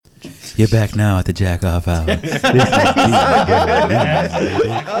You're back now at the Jack Off Hour.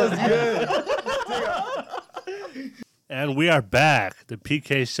 And we are back. The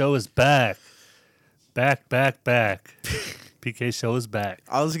PK Show is back. Back. PK Show is back.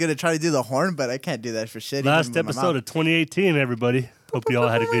 I was gonna try to do the horn, but I can't do that for shit. Last episode of 2018, everybody. Hope you all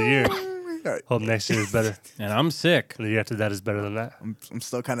had a good year. Right. Hope next year is better. And I'm sick. And the year after that is better than that. I'm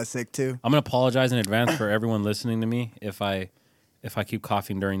still kind of sick too. I'm gonna apologize in advance for everyone listening to me if I keep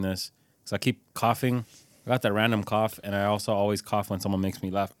coughing during this, because I keep coughing. I got that random cough, and I also always cough when someone makes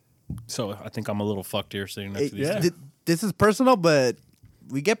me laugh. So I think I'm a little fucked here sitting next to these two. This is personal, but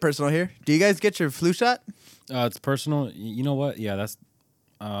we get personal here. Do you guys get your flu shot? It's personal. You know what? Yeah, that's.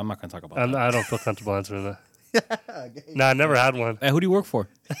 I'm not gonna talk about that. I don't feel comfortable answering that. No, I never had one. Hey, who do you work for?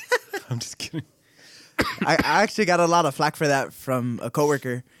 I'm just kidding. I actually got a lot of flack for that from a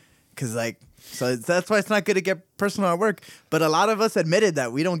coworker, because that's why it's not good to get personal at work. But a lot of us admitted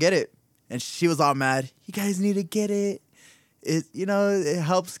that we don't get it, and she was all mad. You guys need to get it. It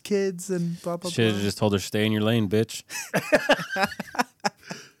helps kids and blah blah. Should have just told her stay in your lane, bitch.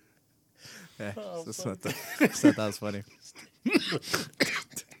 Yeah, just thought that was funny.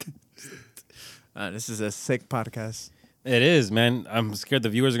 This is a sick podcast. It is, man. I'm scared the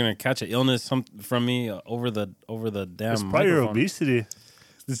viewers are gonna catch an illness from me over the damn. It's probably your microphone. obesity.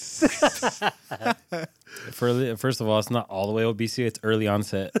 First of all, it's not all the way obesity. It's early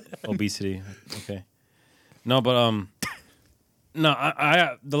onset obesity. Okay. No, but no.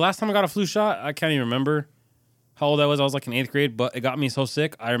 I the last time I got a flu shot, I can't even remember how old I was. I was like in 8th grade, but it got me so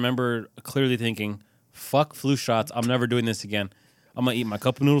sick. I remember clearly thinking, "Fuck flu shots. I'm never doing this again. I'm gonna eat my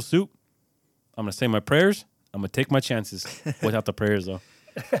cup of noodle soup. I'm gonna say my prayers. I'm gonna take my chances without the prayers, though."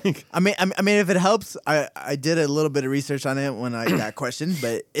 I mean, if it helps, I did a little bit of research on it when I got questioned,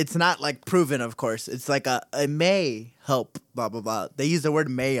 but it's not like proven. Of course, it's like it may help. Blah blah blah. They use the word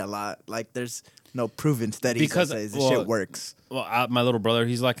 "may" a lot. Like there's no proven studies that says this shit works. Well, my little brother,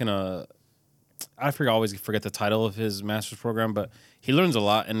 he's like I always forget the title of his master's program, but he learns a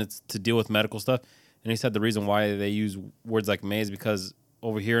lot, and it's to deal with medical stuff. And he said the reason why they use words like "may" is because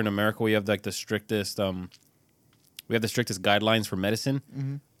over here in America we have like the strictest guidelines for medicine.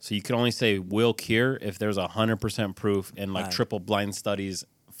 Mm-hmm. So you can only say "will cure" if there's 100% proof and like triple blind studies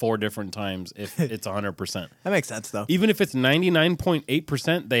 4 different times if it's 100%. That makes sense though. Even if it's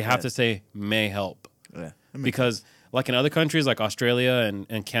 99.8%, they have to say "may help." Yeah, because like in other countries like Australia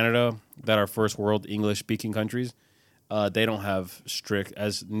and Canada that are first world English speaking countries, they don't have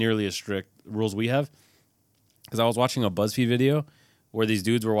nearly as strict rules we have. Because I was watching a BuzzFeed video where these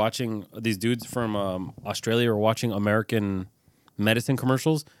dudes from Australia were watching American medicine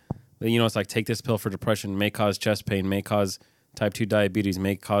commercials. It's like, take this pill for depression, may cause chest pain, may cause type 2 diabetes,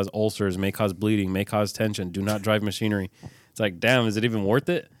 may cause ulcers, may cause bleeding, may cause tension, do not drive machinery. It's like, damn, is it even worth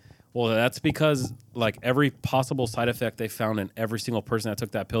it? Well, that's because like every possible side effect they found in every single person that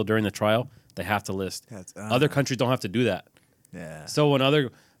took that pill during the trial, they have to list. Other countries don't have to do that. Yeah. So when other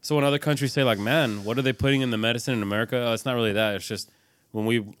countries say like, man, what are they putting in the medicine in America? It's not really that. It's just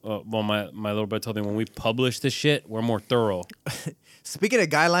when my little brother told me when we publish this shit, we're more thorough. Speaking of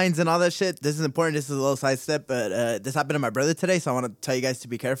guidelines and all that shit, this is important. This is a little sidestep, but this happened to my brother today, so I want to tell you guys to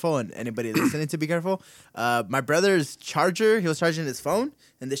be careful and anybody listening to be careful. My brother's charger, he was charging his phone,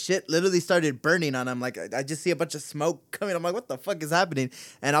 and the shit literally started burning on him. Like, I just see a bunch of smoke coming. I'm like, what the fuck is happening?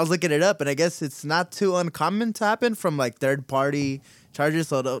 And I was looking it up, and I guess it's not too uncommon to happen from, like, third-party chargers.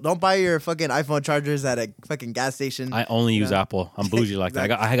 So don't buy your fucking iPhone chargers at a fucking gas station. I only use Apple. I'm bougie like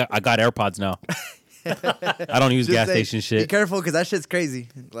that. I got AirPods now. I don't use gas station shit. Be careful, because that shit's crazy.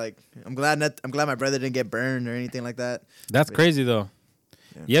 Like, I'm glad my brother didn't get burned or anything like that. That's crazy though.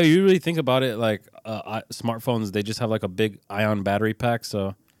 Yeah, you really think about it. Like smartphones, they just have like a big ion battery pack.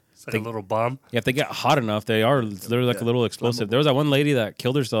 So it's like a little bomb. Yeah, if they get hot enough, they're like a little explosive. There was that one lady that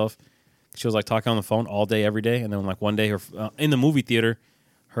killed herself. She was like talking on the phone all day, every day, and then like one day, her in the movie theater,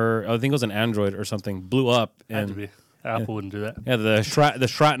 I think it was an Android or something, blew up. And had to be. Apple wouldn't do that. Yeah, the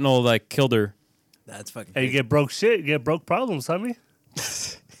shrapnel like killed her. That's fucking. Hey, you get broke shit. You get broke problems, homie.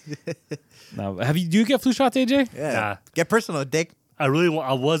 Now, do you get flu shots, AJ? Yeah. Nah. Get personal, dick. I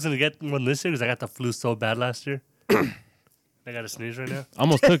was gonna get one this year because I got the flu so bad last year. I got to sneeze right now.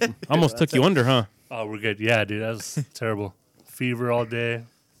 Almost took you under, huh? Oh, we're good. Yeah, dude, that was terrible. Fever all day,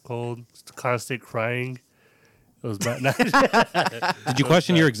 cold, constant crying. It was bad. Did you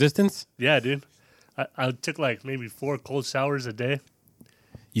question your existence? Yeah, dude. I took like maybe 4 cold showers a day.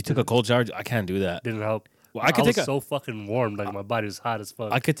 You took a cold shower? I can't do that. Didn't help. Well, I was so fucking warm. Like, my body was hot as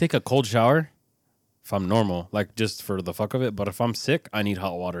fuck. I could take a cold shower if I'm normal, like just for the fuck of it. But if I'm sick, I need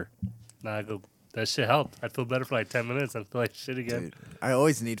hot water. Nah, I go That shit helped. I feel better for like 10 minutes. I feel like shit again. Dude, I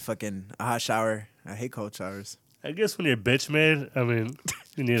always need fucking a hot shower. I hate cold showers. I guess when you're a bitch man, I mean,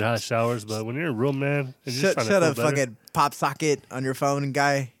 you need hot showers. But when you're a real man, and you're just trying Shut to up, feel better, fucking pop socket on your phone,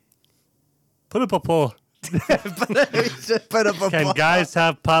 guy. put up a poll. Just put up a Can ball. guys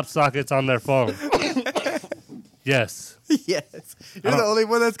have pop sockets on their phone? Yes. Yes. You're the only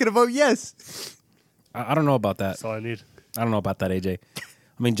one that's gonna vote yes. I don't know about that. That's all I need. I don't know about that, AJ.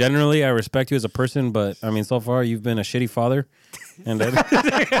 I mean, generally, I respect you as a person, but I mean, so far you've been a shitty father and a,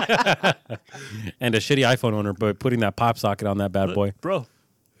 and a shitty iPhone owner, but putting that pop socket on that bad boy. Bro,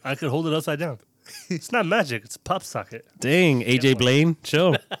 I could hold it upside down. It's not magic. It's a pop socket. Dang, AJ Blaine,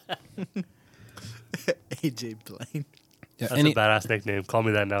 chill. AJ Blaine. Yeah, That's a badass nickname. Call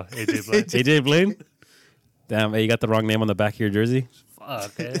me that now. AJ Blaine. AJ Blaine? Damn, hey, you got the wrong name on the back of your jersey.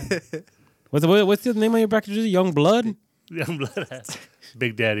 Fuck, eh? What's the name on your back of your jersey? Young Blood? Young blood.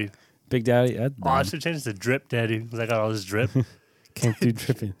 Big Daddy. Big Daddy? Oh, I should change it to Drip Daddy because I got all this drip. Came through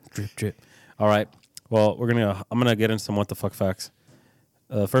dripping. Drip, drip. All right. Well, I'm going to get into some what the fuck facts.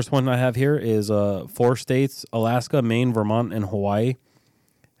 First one I have here is 4 states, Alaska, Maine, Vermont, and Hawaii,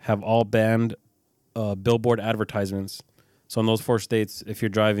 have all banned billboard advertisements. So in those 4 states, if you're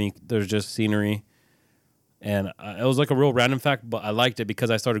driving, there's just scenery. And it was like a real random fact, but I liked it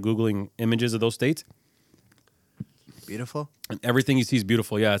because I started Googling images of those states. Beautiful. And everything you see is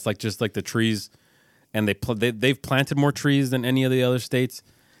beautiful. Yeah, it's like just like the trees. And they've planted more trees than any of the other states.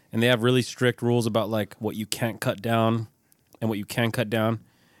 And they have really strict rules about like what you can't cut down and what you can cut down.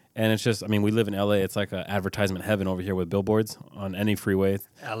 And it's just, I mean, we live in LA. It's like an advertisement heaven over here with billboards on any freeway.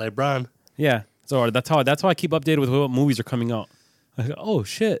 LA Brown. Yeah. So that's how I keep updated with what movies are coming out. I go, oh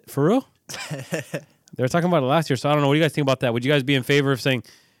shit, for real? They were talking about it last year, so I don't know. What do you guys think about that? Would you guys be in favor of saying,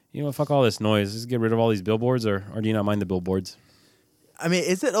 you know, fuck all this noise, just get rid of all these billboards, or do you not mind the billboards? I mean,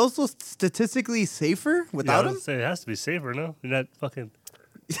 is it also statistically safer without I them? would say it has to be safer, no? You're not fucking...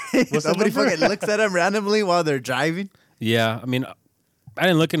 Somebody fucking looks at them randomly while they're driving. Yeah, I mean, I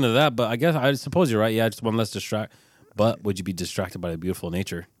didn't look into that, but I suppose you're right. Yeah, just one less distract. But would you be distracted by the beautiful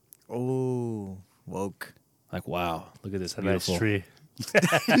nature? Oh, woke. Like, wow, look at this It's a beautiful nice tree.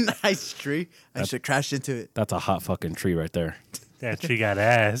 Nice tree. I should crash into it. That's a hot fucking tree right there. That tree got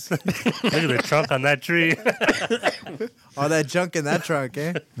ass. Look at the trunk on that tree. All that junk in that trunk,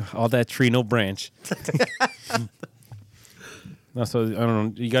 eh? All that tree, no branch. No, so I don't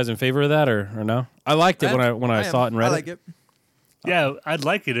know. You guys in favor of that or no? I liked it when I saw it and read I like it. Yeah, I'd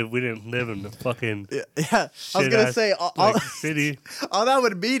like it if we didn't live in the fucking Yeah, I was gonna shit-ass, say like, city. all that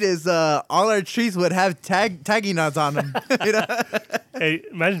would mean is all our trees would have tagging knots on them. You know? Hey,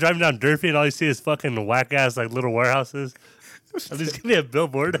 imagine driving down Durfee and all you see is fucking whack ass like little warehouses. At least give me a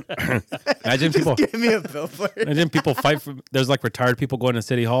billboard. Imagine people. Give me a billboard. Imagine people fight for. There's like retired people going to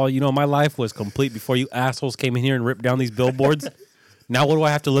City Hall. You know, my life was complete before you assholes came in here and ripped down these billboards. Now what do I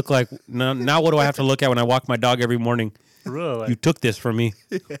have to look like? Now what do I have to look at when I walk my dog every morning? For real, like, You took this from me.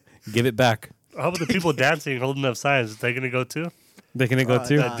 Give it back. how about the people dancing, holding up signs? Are they gonna go too? They gonna go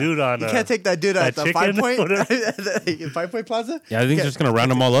too. That dude on You can't take that dude at that the chicken, 5 Point Plaza. Yeah, I think they're just gonna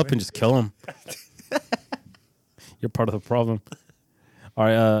round them all up and just kill them. You're part of the problem. All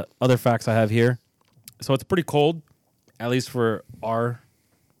right. Other facts I have here. So it's pretty cold, at least for our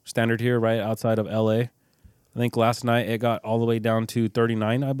standard here, right outside of LA. I think last night it got all the way down to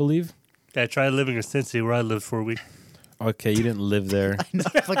 39, I believe. Yeah, I tried living in Cincy where I lived for a week. Okay, you didn't live there.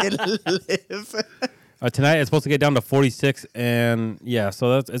 Fucking live. Tonight it's supposed to get down to 46, and yeah,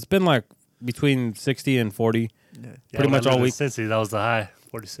 so it's been like between 60 and 40, Yeah, pretty when I much all lived in week. Cincy, that was the high,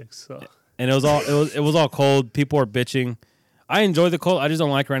 46. So And it was all cold. People were bitching. I enjoy the cold. I just don't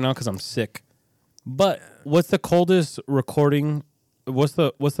like it right now because I'm sick. But what's the coldest recording? What's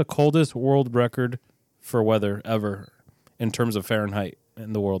the coldest world record for weather ever in terms of Fahrenheit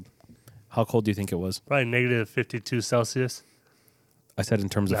in the world? How cold do you think it was? probably negative 52 Celsius. I said in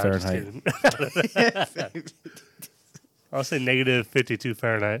terms of Nah, just Fahrenheit. kidding. I'll say negative 52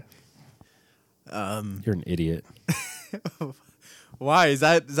 Fahrenheit. You're an idiot. Why is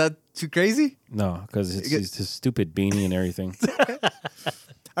that too crazy? No, because it's his stupid beanie and everything.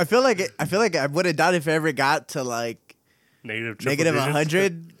 I feel like I would have doubt if it ever got to like Negative triple negative digits.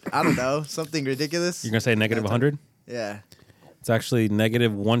 100. I don't know, something ridiculous. You're gonna say negative 100? Yeah. It's actually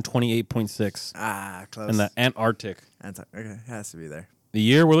negative 128.6 Ah, close. in the Antarctic. Okay, it has to be there. The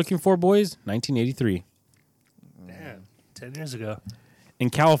year we're looking for, boys, 1983. Damn, 10 years ago. In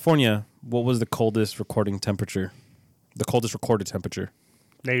California, what was the coldest recorded temperature? The coldest recorded temperature.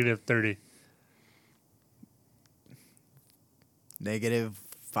 Negative 30.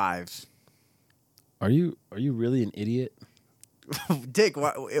 -5. Are you really an idiot? Dick,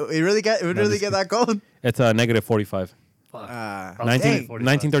 it really get that cold? It's negative 45. Fuck. Uh, I was thinking 45.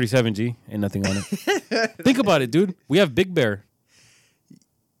 1937, G. Ain't nothing on it. Think about it, dude. We have Big Bear.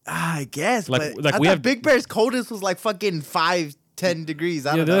 I guess, Like- but like I we thought have- Big Bear's coldest was like fucking 5-10 degrees.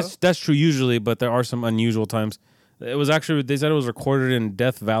 I don't know. That's true usually, but there are some unusual times. It was actually, they said it was recorded in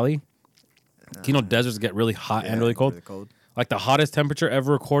Death Valley. You know, deserts get really hot and really cold. Like the hottest temperature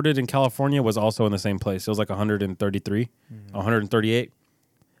ever recorded in California was also in the same place. It was like 133, 138.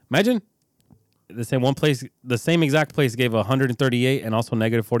 Imagine the same one place, the same exact place gave 138 and also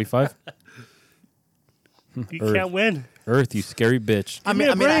negative 45. You Earth. can't win. Earth, you scary bitch. I me mean,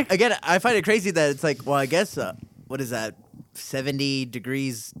 a break. again, I find it crazy that it's like, well, I guess, what is that, 70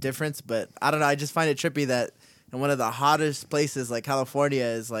 degrees difference? But I don't know. I just find it trippy that in one of the hottest places like California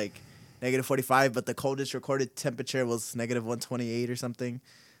is like negative 45, but the coldest recorded temperature was negative 128 or something.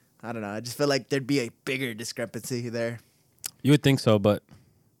 I don't know. I just feel like there'd be a bigger discrepancy there. You would think so, but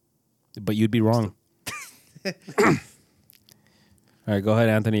you'd be wrong. All right, go ahead,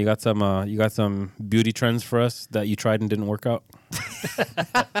 Anthony. You got some beauty trends for us that you tried and didn't work out.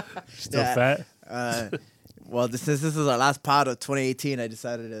 Still Yeah. fat. Well, since this is our last pod of 2018, I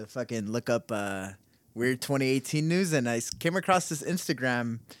decided to fucking look up weird 2018 news, and I came across this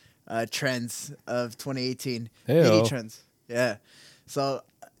Instagram trends of 2018. Heyo. Beauty trends. Yeah. So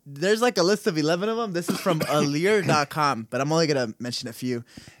there's like a list of 11 of them. This is from allure.com, but I'm only going to mention a few.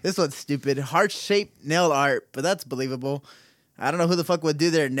 This one's stupid. Heart-shaped nail art, but that's believable. I don't know who the fuck would do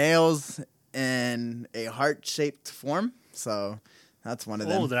their nails in a heart-shaped form, so that's one of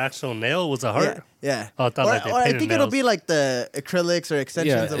them. Oh, the actual nail was a heart? Yeah. Oh, I thought like they or I painted think it'll nails. be like the acrylics or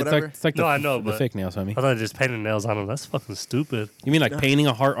extensions or whatever. It's like No, the, I know, the but- fake nails, homie. I thought they just painted nails on them. That's fucking stupid. You mean like painting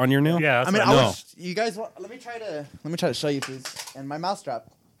a heart on your nail? Yeah, that's I mean, what I No. wish you guys want. Let me try to show you, please. And my mousetrap.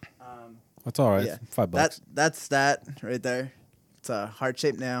 That's all right. Yeah, $5. That's that right there. It's a heart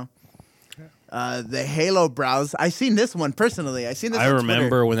shaped nail. The halo brows. I seen this one personally. I seen this. I on remember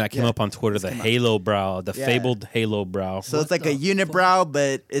Twitter. when that came Yeah. up on Twitter, the came up. halo brow, the Yeah. fabled halo brow. So it's like a unibrow,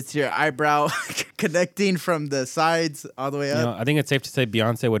 but it's your eyebrow connecting from the sides all the way You up. know, I think it's safe to say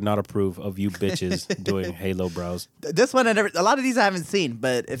Beyonce would not approve of you bitches doing halo brows. This one, a lot of these I haven't seen,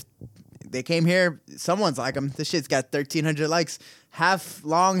 but if they came here, someone's like them. This shit's got 1,300 likes. Half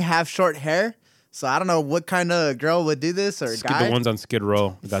long, half short hair. So I don't know what kind of girl would do this or guy. The ones on Skid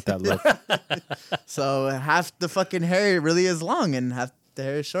Row got that look. So half the fucking hair really is long and half the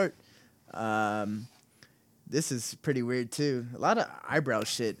hair is short. This is pretty weird too. A lot of eyebrow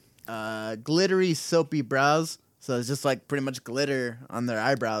shit. Glittery, soapy brows. So it's just like pretty much glitter on their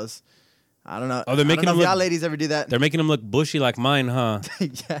eyebrows. I don't know. Oh, they're making I don't them know if look- y'all ladies ever do that. They're making them look bushy like mine, huh?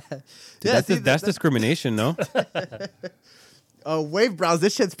 yeah. Dude, see, that's discrimination, no? wave brows.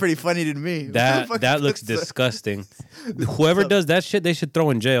 This shit's pretty funny to me. Who the That fuck that looks does disgusting. Whoever does that shit, they should throw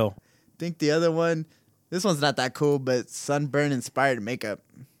in jail. think the other one, this one's not that cool, but sunburn inspired makeup.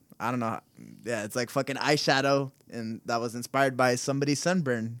 I don't know. Yeah, it's like fucking eyeshadow, and that was inspired by somebody's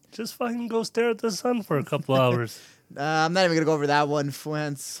sunburn. Just fucking go stare at the sun for a couple hours. I'm not even gonna go over that one.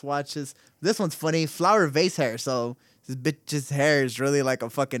 Flan swatches. This one's funny. Flower vase hair. So this bitch's hair is really like a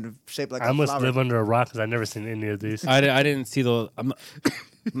fucking shaped like I a must flower. live under a rock because I've never seen any of these. I didn't see the. I'm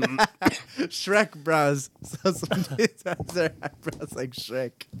not, Shrek brows. So somebody has their eyebrows like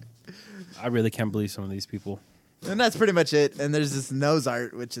Shrek. I really can't believe some of these people. And that's pretty much it. And there's this nose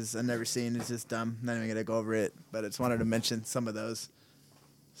art, which is I've never seen. It's just dumb. Not even gonna go over it. But I just wanted to mention some of those.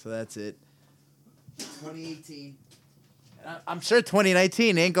 So that's it. 2018. And I'm sure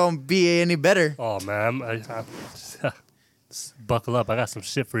 2019 ain't gonna be any better. Oh man, I just buckle up. I got some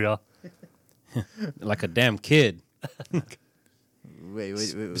shit for y'all. Like a damn kid. Wait.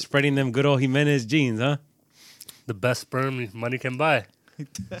 Spreading them good old Jimenez jeans, huh? The best sperm money can buy.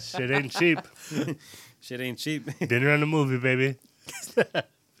 Shit ain't cheap. Shit ain't cheap. Dinner and a movie, baby.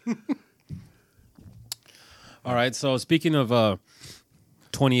 All right, so speaking of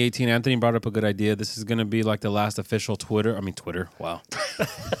 2018, Anthony brought up a good idea. This is going to be like the last official Twitter. Wow.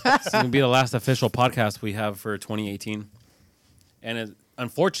 This is going to be the last official podcast we have for 2018. And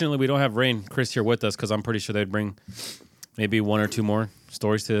unfortunately, we don't have Ray and Chris here with us because I'm pretty sure they'd bring maybe one or two more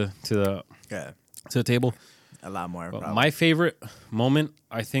stories to the table. A lot more. But probably. my favorite moment,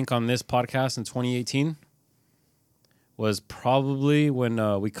 I think, on this podcast in 2018 was probably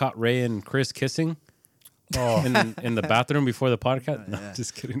when we caught Ray and Chris kissing Oh, in the bathroom before the podcast. No, yeah.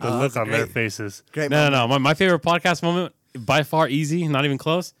 just kidding. the look on their great. faces. Great. No. moment. My favorite podcast moment, by far, easy, not even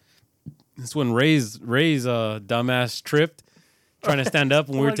close. It's when Ray's dumbass tripped, trying to stand up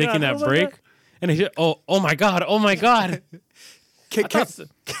when we Oh were my taking God, that oh my break, God. and he oh my god.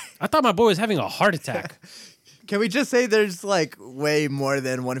 I thought my boy was having a heart attack. Can we just say there's like way more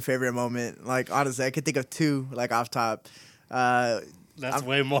than one favorite moment? Like honestly, I could think of two like off top. That's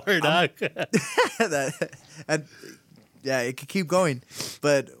way more, dog. And yeah, it could keep going,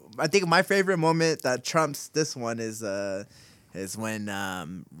 but I think my favorite moment that trumps this one is when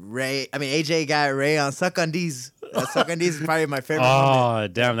AJ got Ray on Suck on D's. Suck on D's is probably my favorite moment. Oh,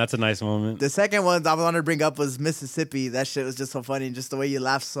 damn, that's a nice moment. The second one I wanted to bring up was Mississippi. That shit was just so funny, and just the way you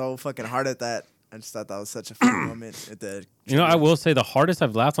laughed so fucking hard at that. I just thought that was such a funny moment. You know, I will say the hardest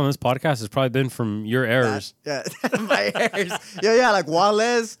I've laughed on this podcast has probably been from your errors. Yeah, my errors. Yeah, like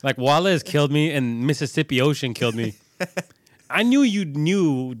Wallace. Like Wallace killed me and Mississippi Ocean killed me. I knew you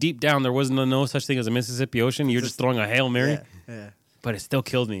knew deep down there wasn't no such thing as a Mississippi Ocean. You're just throwing a Hail Mary. Yeah. But it still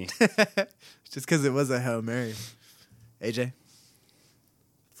killed me. Just because it was a Hail Mary. AJ?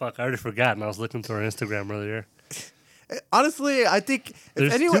 Fuck, I already forgot, and I was looking through our Instagram earlier. Honestly, I think There's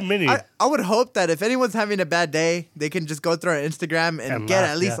if anyone, too many. I would hope that if anyone's having a bad day, they can just go through our Instagram and get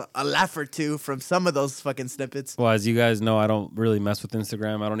laugh, at least yeah. a laugh or two from some of those fucking snippets. Well, as you guys know, I don't really mess with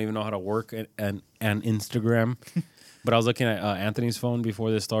Instagram. I don't even know how to work an Instagram. But I was looking at Anthony's phone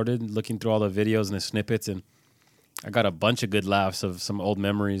before this started, looking through all the videos and the snippets, and I got a bunch of good laughs of some old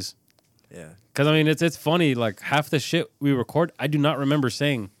memories. Yeah. Because, I mean, it's funny. Like, half the shit we record, I do not remember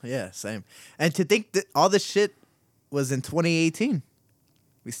saying. Yeah, same. And to think that all this shit was in 2018.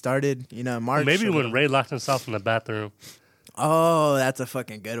 We started, in March. Maybe when Ray locked himself in the bathroom. Oh, that's a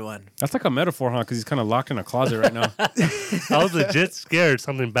fucking good one. That's like a metaphor, huh? Because he's kind of locked in a closet right now. I was legit scared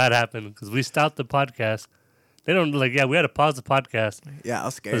something bad happened because we stopped the podcast. They don't we had to pause the podcast Yeah, I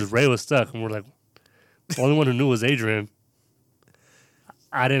was because scared. Ray was stuck, and we're like, the only one who knew was Adrian.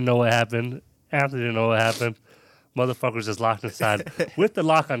 I didn't know what happened. Anthony didn't know what happened. Motherfucker's just locked inside with the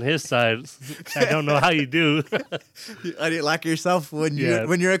lock on his side. I don't know how you do. I didn't lock yourself when Yeah.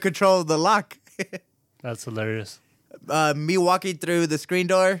 you're in control of the lock. That's hilarious. Me walking through the screen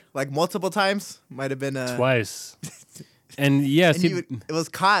door like multiple times might have been Twice. And yes, and it was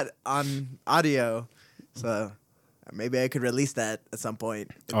caught on audio, so maybe I could release that at some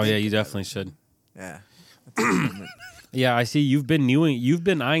point. oh yeah, you definitely should. Yeah. Yeah, I see. You've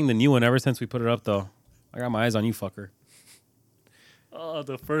been eyeing the new one ever since we put it up, though. I got my eyes on you, fucker. Oh,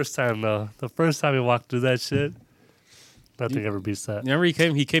 the first time though. The first time he walked through that shit, nothing ever beats that. Remember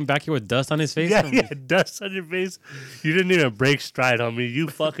he came back here with dust on his face? Yeah, dust on your face. You didn't even break stride, homie. You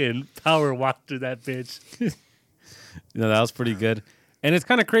fucking power walked through that bitch. No, that was pretty good. And it's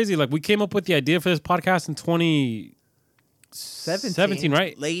kind of crazy. Like, we came up with the idea for this podcast in 2017,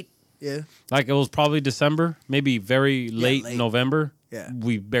 right? Late. Yeah. Like, it was probably December, maybe very late late. November. Yeah.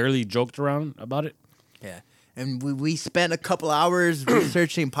 We barely joked around about it. Yeah. And we spent a couple hours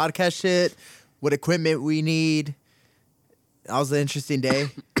researching podcast shit, what equipment we need. That was an interesting day.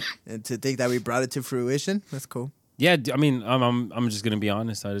 And to think that we brought it to fruition, that's cool. Yeah, I mean, I'm just gonna be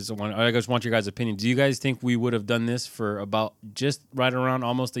honest. I just want your guys' opinion. Do you guys think we would have done this for about just right around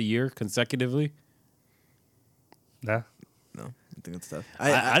almost a year consecutively? Nah. No, I think it's tough.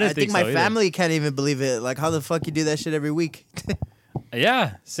 I didn't I think my so either. family can't even believe it. Like, how the fuck you do that shit every week?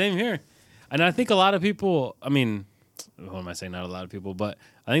 Yeah, same here. And I think a lot of people, I mean, what am I saying? Not a lot of people, but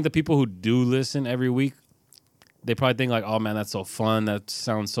I think the people who do listen every week, they probably think like, oh man, that's so fun. That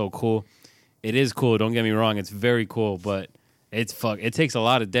sounds so cool. It is cool. Don't get me wrong. It's very cool, but it takes a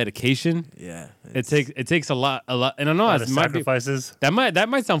lot of dedication. Yeah. It takes a lot. And I know A lot it of might be, sacrifices. that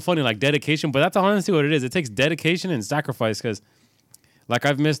might sound funny, like dedication, but that's honestly what it is. It takes dedication and sacrifice because, like,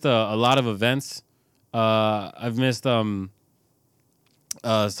 I've missed a lot of events. I've missed some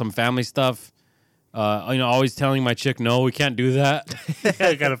family stuff. Always telling my chick, no, we can't do that.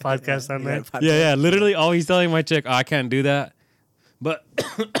 I got a podcast on that. Yeah, literally always telling my chick, oh, I can't do that. But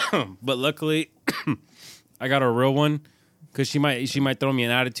but luckily, I got a real one because she might throw me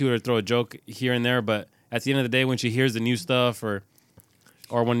an attitude or throw a joke here and there. But at the end of the day, when she hears the new stuff or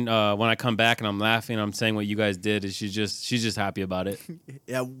when I come back and I'm laughing, I'm saying what you guys did, is she's just happy about it.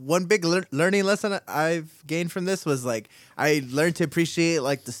 Yeah, one big learning lesson I've gained from this was like I learned to appreciate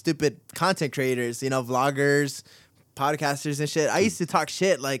like the stupid content creators, vloggers, podcasters and shit. I used to talk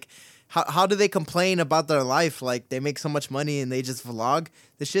shit like how do they complain about their life? Like they make so much money and they just vlog.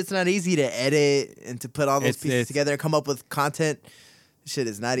 The shit's not easy to edit and to put all those pieces together and come up with content. Shit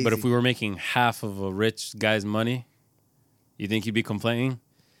is not easy. But if we were making half of a rich guy's money, you think you'd be complaining?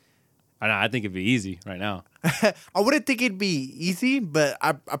 I think it'd be easy right now. I wouldn't think it'd be easy, but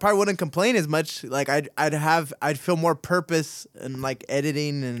I probably wouldn't complain as much. Like I'd feel more purpose in like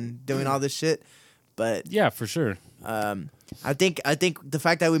editing and doing all this shit. But Yeah, for sure. I think the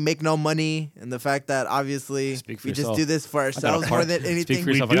fact that we make no money and the fact that obviously Speak for we just yourself. do this for ourselves part. more than Speak anything.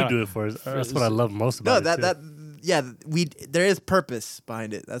 for We yourself. do it for us. That's what I love most No, about it. too. there is purpose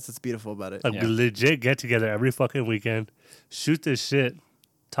behind it. That's what's beautiful about it. Like, we legit get together every fucking weekend, shoot this shit,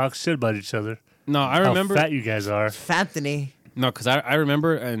 talk shit about each other. No, I remember. How fat you guys are. Fanthony. No, because I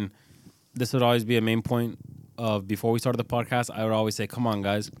remember, and this would always be a main point of before we started the podcast. I would always say, "Come on,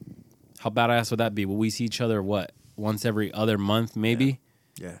 guys, how badass would that be? Will we see each other once every other month, maybe?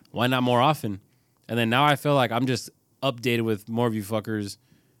 Yeah. Why not more often?" And then now I feel like I'm just updated with more of you fuckers,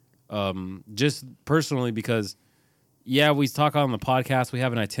 just personally because, yeah, we talk on the podcast. We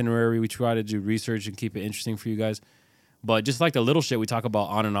have an itinerary. We try to do research and keep it interesting for you guys. But just like the little shit we talk about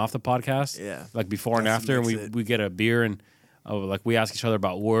on and off the podcast, Yeah. like before and after, and we get a beer and like we ask each other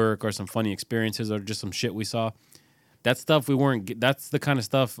about work or some funny experiences or just some shit we saw. That stuff that's the kind of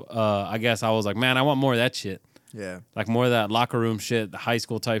stuff, I guess I was like, man, I want more of that shit. Yeah. Like more of that locker room shit, the high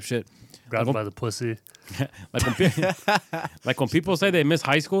school type shit. Grabbed by the pussy. like when people say they miss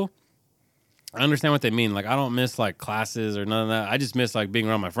high school, I understand what they mean. Like I don't miss like classes or none of that. I just miss like being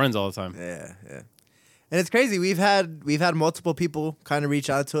around my friends all the time. Yeah, yeah. And it's crazy. We've had multiple people kind of reach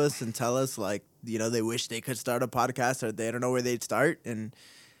out to us and tell us like, you know, they wish they could start a podcast or they don't know where they'd start. And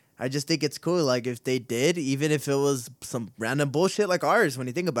I just think it's cool. Like if they did, even if it was some random bullshit like ours, when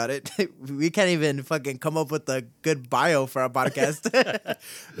you think about it, we can't even fucking come up with a good bio for our podcast.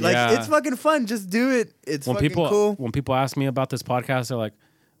 Like it's fucking fun. Just do it. It's when fucking cool. When people ask me about this podcast, they're like,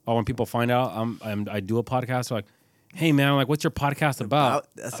 or when people find out I do a podcast, they're like, hey man, like what's your podcast about?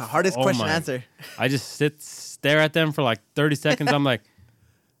 That's the hardest question to answer. I just stare at them for like 30 seconds. I'm like,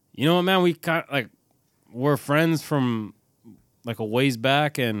 you know what, man? We're friends from like a ways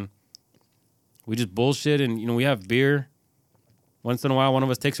back, and we just bullshit, and you know we have beer. Once in a while, one of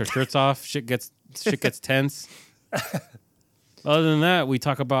us takes our shirts off. Shit gets tense. Other than that, we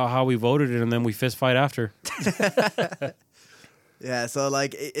talk about how we voted it, and then we fist fight after. Yeah, so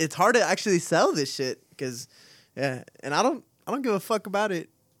like it's hard to actually sell this shit because, yeah, and I don't give a fuck about it,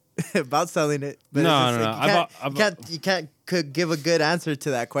 about selling it. But No. You can't give a good answer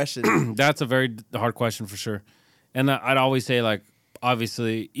to that question. That's a very hard question for sure. And I'd always say, like,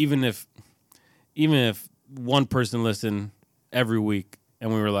 obviously, even if one person listened every week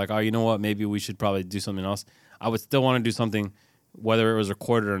and we were like, oh, you know what, maybe we should probably do something else, I would still want to do something, whether it was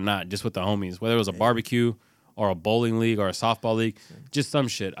recorded or not, just with the homies, whether it was a barbecue or a bowling league or a softball league, just some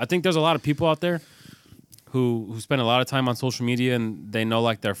shit. I think there's a lot of people out there who spend a lot of time on social media and they know,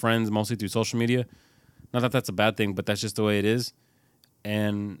 like, their friends mostly through social media. Not that that's a bad thing, but that's just the way it is.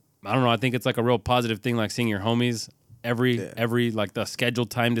 And I don't know. I think it's like a real positive thing, like seeing your homies every like the scheduled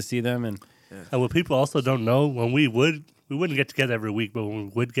time to see them. And what people also don't know, when we wouldn't get together every week, but when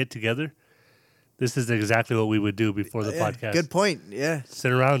we would get together, this is exactly what we would do before the podcast. Good point. Yeah.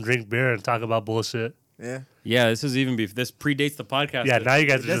 Sit around, drink beer, and talk about bullshit. Yeah. This is this predates the podcast. Yeah. Now you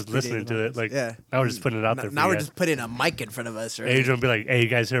guys are just listening to it. Like, now we're just putting it out there. Now we're just putting a mic in front of us. Right? Adrian will be like, "Hey, you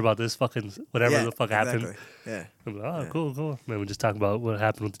guys hear about this fucking whatever the fuck happened?" Yeah. I'm like, cool. And then we just talk about what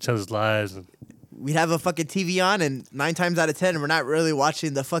happened with each other's lives. And we'd have a fucking TV on, and 9 times out of 10, we're not really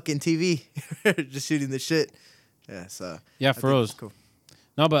watching the fucking TV. We're just shooting the shit. Yeah, so. Yeah, for us. Cool.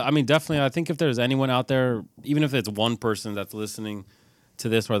 No, but I mean, definitely, I think if there's anyone out there, even if it's one person that's listening to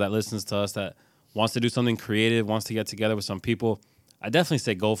this or that listens to us that wants to do something creative, wants to get together with some people, I definitely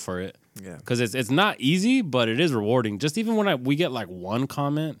say go for it. Yeah. Because it's not easy, but it is rewarding. Just even when we get like one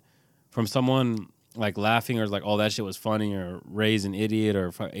comment from someone like laughing or like, oh, that shit was funny, or Ray's an idiot,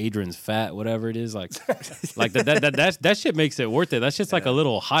 or Adrian's fat, whatever it is, like that shit makes it worth it. That's just like a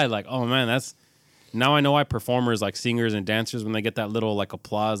little high, like, oh man, now I know why performers like singers and dancers, when they get that little like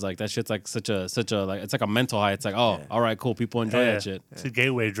applause, like that shit's like such a like, it's like a mental high. It's like, oh, all right, cool, people enjoy that shit. It's a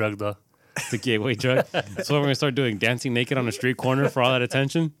gateway drug though. It's a gateway drug. So we're gonna start doing dancing naked on a street corner for all that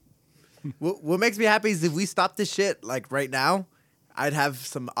attention. What makes me happy is if we stop this shit like right now, I'd have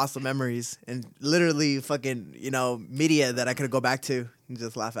some awesome memories and literally fucking, media that I could go back to and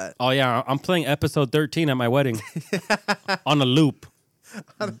just laugh at. Oh yeah, I'm playing episode 13 at my wedding on a loop.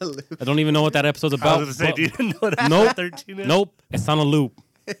 I don't even know what that episode's about. I was gonna say, do you know what Nope. 13 is? Nope, it's on a loop.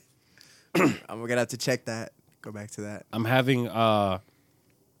 I'm gonna have to check that. Go back to that. I'm having all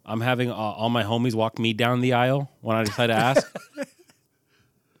my homies walk me down the aisle when I decide to ask.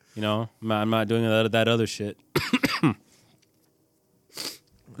 I'm not doing that other shit.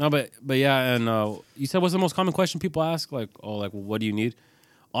 No, but yeah, and you said what's the most common question people ask? Like, what do you need?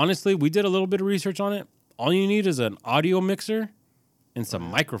 Honestly, we did a little bit of research on it. All you need is an audio mixer and some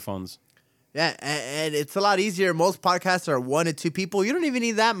microphones. Yeah, and it's a lot easier. Most podcasts are 1 to 2 people. You don't even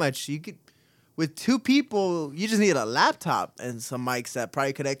need that much. You could, with 2 people, you just need a laptop and some mics that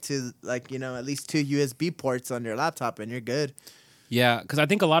probably connect to at least 2 USB ports on your laptop, and you're good. Yeah, because I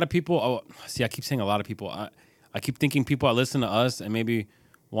think a lot of people. Oh, see, I keep saying a lot of people. I keep thinking people that listen to us and maybe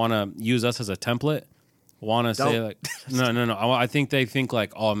want to use us as a template, want to say like, no. I think they think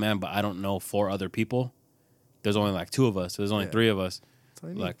like, oh man, but I don't know 4 other people. There's only like 2 of us. There's only 3 of us.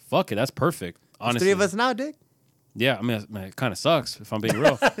 Like, fuck it, that's perfect. Honestly, 3 of us now, Dick. Yeah, I mean, it kind of sucks if I'm being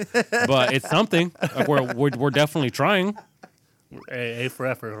real, but it's something. Like we're definitely trying. A for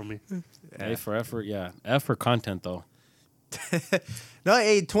effort, homie. A for effort, yeah. F for content though. No,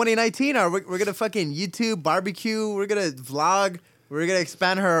 hey, 2019, we're gonna fucking YouTube barbecue. We're gonna vlog. We're gonna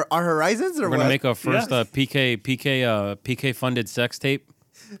expand our horizons, or We're what? gonna make a first PK funded sex tape.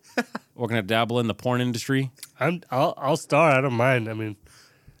 We're gonna dabble in the porn industry. I'll star. I don't mind. I mean,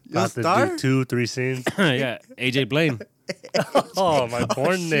 You'll about to star? do 2-3 scenes. Yeah, AJ Blaine. Oh, my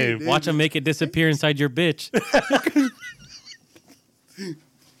porn shit, name. dude. Watch him make it disappear inside your bitch.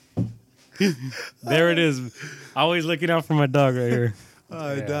 There it is. Always looking out for my dog right here.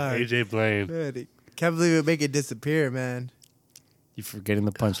 Oh, Yeah, dog. AJ Blaine. Man, can't believe it make it disappear, man. You're forgetting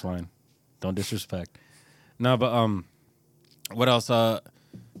the punchline. Don't disrespect. No, but what else?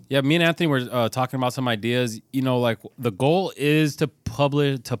 Yeah, me and Anthony were talking about some ideas. You know, like the goal is to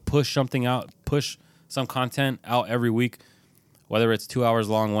push something out, push some content out every week, whether it's 2 hours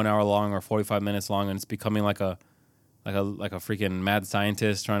long, 1 hour long, or 45 minutes long, and it's becoming like a freaking mad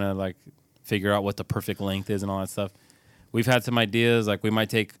scientist trying to like figure out what the perfect length is and all that stuff. We've had some ideas, like we might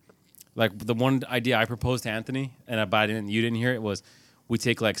take, like the one idea I proposed to Anthony, and you didn't hear it, was we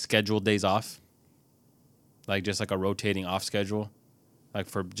take like scheduled days off, like just like a rotating off schedule, like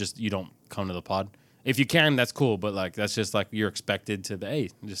for just you don't come to the pod. If you can, that's cool, but like that's just like you're expected to, hey,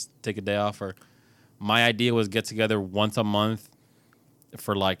 just take a day off. Or my idea was get together once a month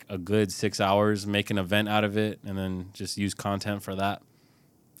for like a good 6 hours, make an event out of it, and then just use content for that.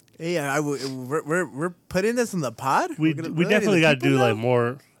 Yeah, we're putting this in the pod. We We're we letting definitely the got to people do know? like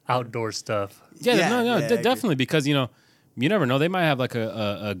more outdoor stuff. Yeah, Yeah, no, yeah, I agree. definitely, because you never know, they might have like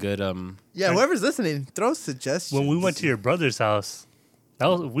a good Yeah, whoever's listening, throw suggestions. When we went to your brother's house,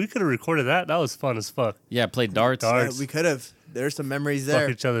 we could have recorded that. That was fun as fuck. play darts. Yeah, Darts. we could have. There's some memories Fuck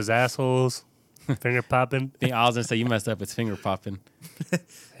there. each other's assholes, finger popping. I think I was gonna say you messed up. It's finger popping.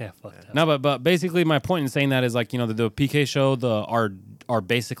 Yeah, fuck that. No, but basically my point in saying that is like the PK show, our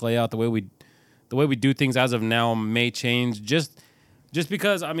basic layout, the way we do things as of now may change just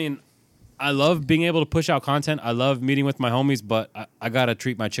because I mean I love being able to push out content. I love meeting with my homies, but I gotta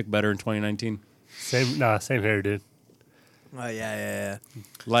treat my chick better in 2019. Same here, dude. Oh yeah.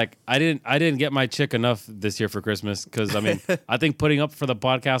 Like I didn't get my chick enough this year for Christmas because I mean I think putting up for the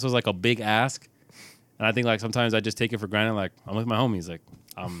podcast was like a big ask, and I think like sometimes I just take it for granted. Like I'm with my homies, like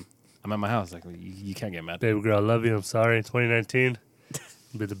I'm at my house. Like you can't get mad. Baby girl, I love you. I'm sorry. 2019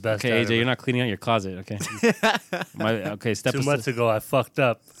 will be the best. Okay, out AJ, ever. you're not cleaning out your closet. Okay. Okay, step 2 months ago, I fucked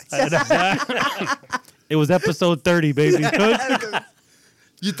up. It was episode 30, baby.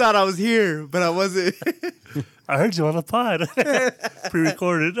 You thought I was here, but I wasn't. I heard you on the pod.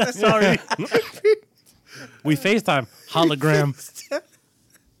 Pre-recorded. Sorry. We FaceTime hologram.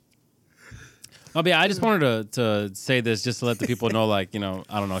 Oh, but yeah, I just wanted to say this just to let the people know, like, I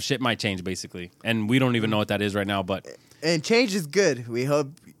don't know, shit might change basically, and we don't even know what that is right now. But And change is good. We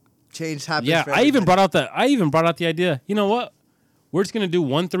hope change happens. yeah, for I even everybody. brought out the idea. You know what? We're just gonna do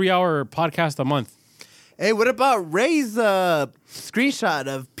 1 3-hour podcast a month. Hey, what about Ray's screenshot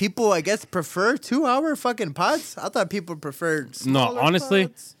of people? I guess prefer 2-hour fucking pods. I thought people preferred. No, smaller honestly,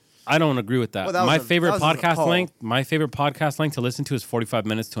 pods. I don't agree with that. Well, that was My a- favorite that was a podcast poll. length. My favorite podcast length to listen to is 45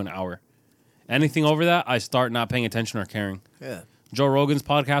 minutes to an hour. Anything over that, I start not paying attention or caring. Yeah. Joe Rogan's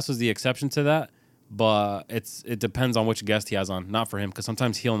podcast was the exception to that, but it depends on which guest he has on. Not for him, because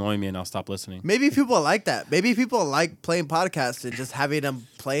sometimes he'll annoy me and I'll stop listening. Maybe people like that. Maybe people like playing podcasts and just having them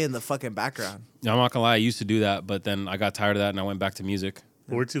play in the fucking background. I'm not gonna lie, I used to do that, but then I got tired of that and I went back to music.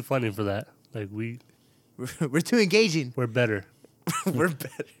 We're too funny for that. Like, We're too engaging. we're better. We're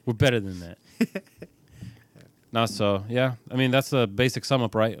better. We're better than that. No, so yeah, I mean that's the basic sum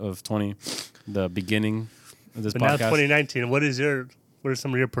up, right, of the beginning of this But now podcast. 2019, what are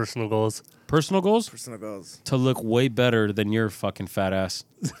some of your personal goals? Personal goals? Personal goals. To look way better than your fucking fat ass.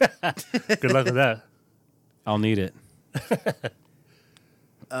 Good luck with that. I'll need it.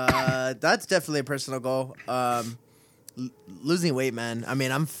 That's definitely a personal goal. Losing weight, man. I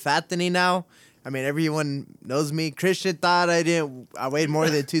mean, I'm fattening now. I mean, everyone knows me. Christian thought I weighed more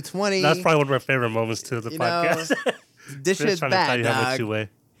than 220. That's probably one of my favorite moments too of the You know, podcast. This Just shit's trying to tell bad, you how much dog. you weigh.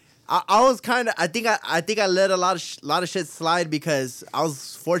 I was kind of. I think I let a lot of shit slide because I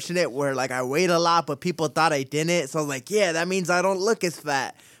was fortunate where like I weighed a lot, but people thought I didn't. So I was like, yeah, that means I don't look as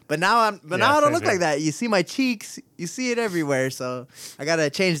fat. But now now I don't same look here. like that. You see my cheeks, you see it everywhere. So I gotta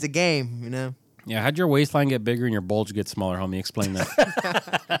change the game, you know. Yeah, how'd your waistline get bigger and your bulge get smaller, homie? Explain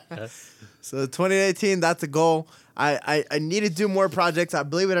that. So 2018, that's a goal. I need to do more projects. I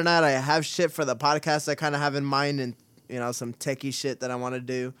believe it or not, I have shit for the podcast I kind of have in mind, and some techie shit that I want to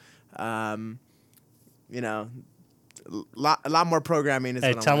do. A lot more programming. Is Hey,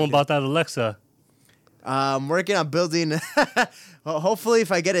 what I tell wanna them do. about that Alexa. I'm working on building. Well, hopefully,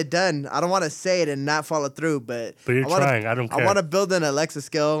 if I get it done, I don't want to say it and not follow through. But But you're trying. I don't care. I want to build an Alexa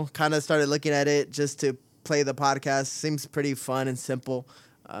skill. Kind of started looking at it just to play the podcast. Seems pretty fun and simple.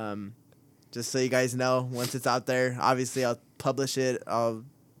 Just so you guys know, once it's out there, obviously I'll publish it. I'll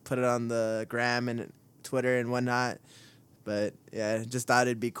put it on the gram and Twitter and whatnot. But yeah, just thought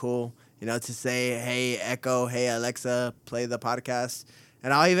it'd be cool, to say, hey Echo, hey Alexa, play the podcast.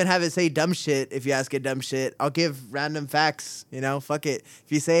 And I'll even have it say dumb shit if you ask it dumb shit. I'll give random facts, fuck it.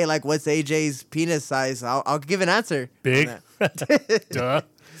 If you say, like, what's AJ's penis size, I'll give an answer. Big. on that. Duh.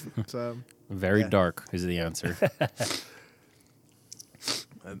 So, Very Yeah. dark is the answer.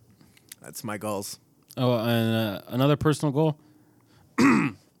 that's my goals. Oh, and another personal goal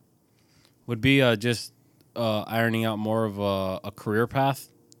would be just ironing out more of a career path.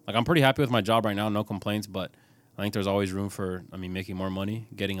 Like, I'm pretty happy with my job right now, no complaints, but I think there's always room for, making more money,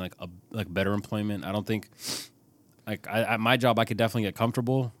 getting like better employment. I don't think, at my job, I could definitely get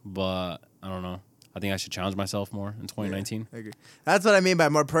comfortable, but I don't know. I think I should challenge myself more in 2019. I agree. That's what I mean by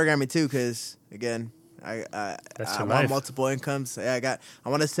more programming too, because again, I That's I your want life. multiple incomes. Yeah, I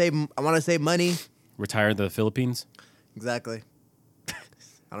want to save money. Retire the Philippines. Exactly.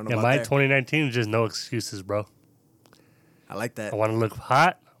 I don't know Yeah, about my there. 2019 is just no excuses, bro. I like that. I want to look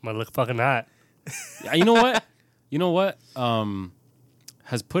hot. I'm going to look fucking hot. Yeah, you know what? You know what? Having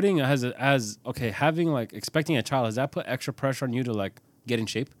like expecting a child, has that put extra pressure on you to like get in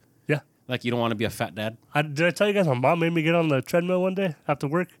shape? Yeah. Like, you don't want to be a fat dad? Did I tell you guys my mom made me get on the treadmill one day after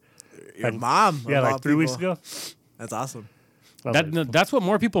work? Your mom. Yeah, of all like 3 weeks people. ago. That's awesome. I was like, That's what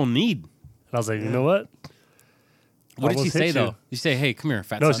more people need. I was like, you know what? What did she Almost say hit though? you. You say, "Hey, come here,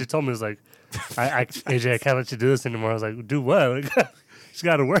 fat No, son." she told me, it was like, AJ, I can't let you do this anymore. I was like, do what? Like, just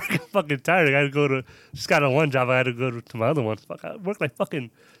got to work. I'm fucking tired. I got to go just got on one job. I had to go to my other one. Fuck, I work like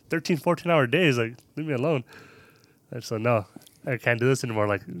fucking 13, 14-hour days. Like, leave me alone. And so, no, I can't do this anymore.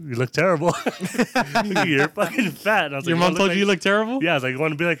 Like, you look terrible. You're fucking fat. And I was Your like, mom told you look terrible? Yeah, I was like, you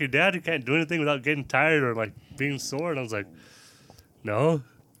want to be like your dad? You can't do anything without getting tired or like being sore. And I was like, no.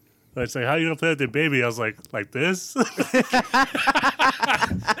 It's like, how are you gonna play with your baby? I was like this.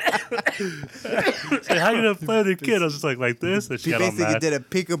 It's like, how you gonna play with your kid? I was just like this. And she She got all basically mad. did a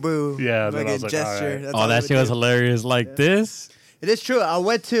peekaboo. Yeah, then I was like, gesture. all right. That's Oh, all that it shit was did. hilarious. Like this. It is true. I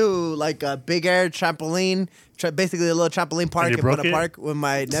went to like a big air trampoline, basically a little trampoline park you in broke Buena it? Park with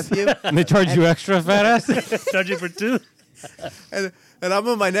my nephew. And they charge you extra, fat ass. Charge you for two. and I'm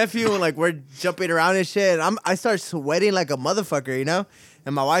with my nephew and like we're jumping around and shit. And I start sweating like a motherfucker,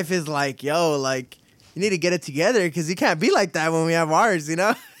 And my wife is like, "Yo, like you need to get it together because you can't be like that when we have ours,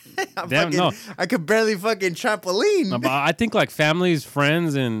 Damn, no. I could barely fucking trampoline. No, but I think like families,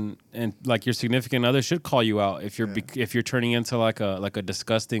 friends, and like your significant other should call you out if you're turning into like a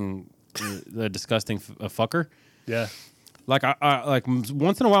disgusting, fucker. Yeah. Like I like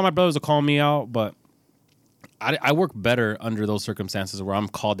once in a while my brothers will call me out, but I work better under those circumstances where I'm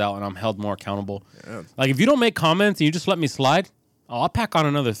called out and I'm held more accountable. Yeah. Like if you don't make comments and you just let me slide, I'll pack on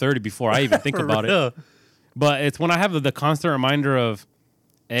another 30 before I even think For about real. it. But it's when I have the constant reminder of,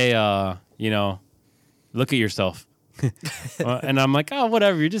 hey, look at yourself. And I'm like, oh,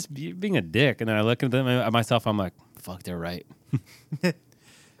 whatever. You're being a dick. And then I look at myself. I'm like, fuck, they're right.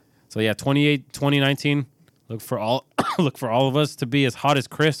 So yeah, 2019. Look for all of us to be as hot as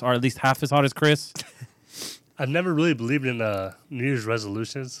Chris, or at least half as hot as Chris. I've never really believed in New Year's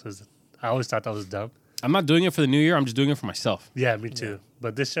resolutions because I always thought that was dumb. I'm not doing it for the new year. I'm just doing it for myself. Yeah, me too.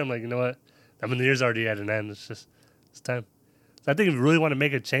 But this year I'm like, you know what? The year's already at an end. It's time. So I think if you really want to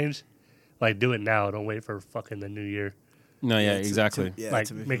make a change, like do it now. Don't wait for fucking the new year. No, yeah, to- exactly. yeah, Like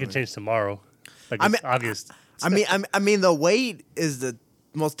to be make a fair. change tomorrow. Like I it's mean- August. I mean, the wait is the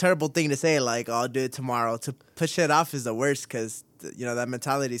most terrible thing to say. Like, I'll do it tomorrow. To push it off is the worst because that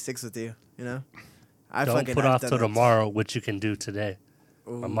mentality sticks with you. I Don't fucking put have off done till that. tomorrow what you can do today.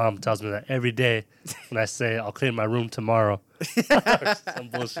 My mom tells me that every day when I say I'll clean my room tomorrow. Some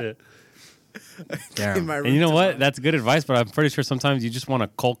bullshit. In my And room you know what? tomorrow. That's good advice, but I'm pretty sure sometimes you just want a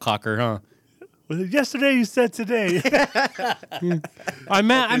cold cocker, huh? Well, yesterday you said today. I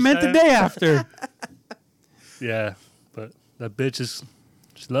meant the day after. Yeah, but that bitch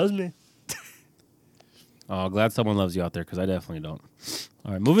she loves me. Oh, glad someone loves you out there because I definitely don't.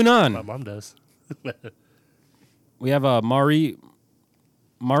 All right, moving on. My mom does. We have Mari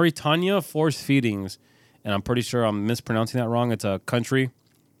Mauritania force feedings, and I'm pretty sure I'm mispronouncing that wrong. It's a country.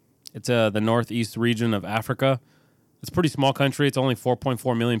 It's the northeast region of Africa. It's a pretty small country. It's only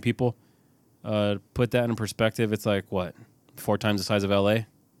 4.4 million people. Put that in perspective, it's like, what, 4 times the size of LA?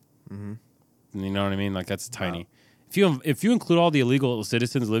 Mm-hmm. You know what I mean? Like, that's tiny. Wow. If you include all the illegal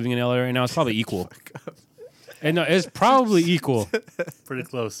citizens living in LA right now, it's probably equal. And no, it's probably equal. Pretty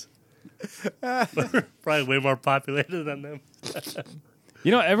close. Probably way more populated than them.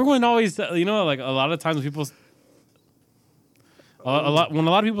 You know, everyone always, you know, like a lot of times people, when a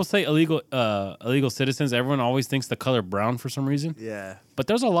lot of people say illegal citizens, everyone always thinks the color brown for some reason. Yeah. But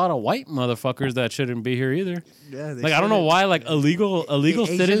there's a lot of white motherfuckers that shouldn't be here either. Yeah. Like, I don't know why, like illegal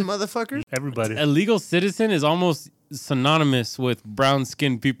citizen motherfuckers. Everybody. A legal citizen is almost synonymous with brown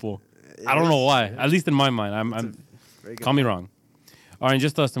skinned people. I don't know why. At least in my mind, I'm call me wrong. All right,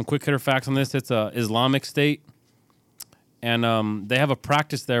 just some quick hitter facts on this. It's a Islamic state, and they have a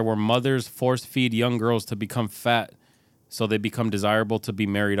practice there where mothers force feed young girls to become fat, so they become desirable to be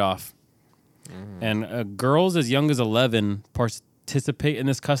married off. And girls as young as 11 participate in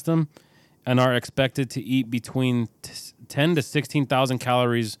this custom, and are expected to eat between 10 to 16,000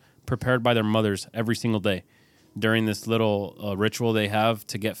 calories prepared by their mothers every single day during this little ritual they have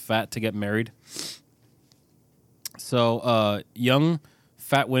to get fat to get married. So young,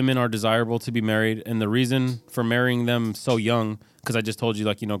 fat women are desirable to be married, and the reason for marrying them so young, because I just told you,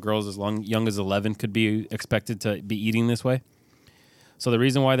 like, you know, girls as young as 11 could be expected to be eating this way. So the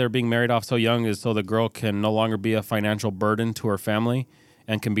reason why they're being married off so young is so the girl can no longer be a financial burden to her family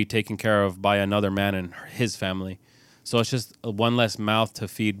and can be taken care of by another man and his family. So it's just one less mouth to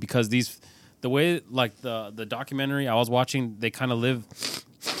feed, because the way, like the documentary I was watching, they kind of live.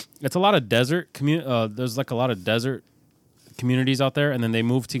 It's a lot of desert there's like a lot of desert communities out there, and then they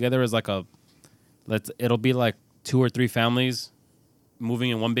move together as like it'll be like 2 or 3 families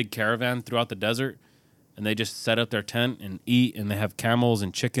moving in one big caravan throughout the desert, and they just set up their tent and eat, and they have camels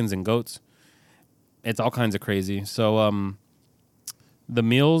and chickens and goats. It's all kinds of crazy. So the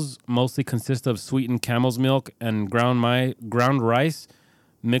meals mostly consist of sweetened camel's milk and ground rice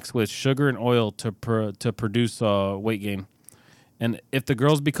mixed with sugar and oil to produce weight gain. And if the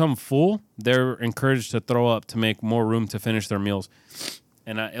girls become full, they're encouraged to throw up to make more room to finish their meals.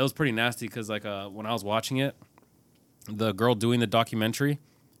 And it was pretty nasty because, like, when I was watching it, the girl doing the documentary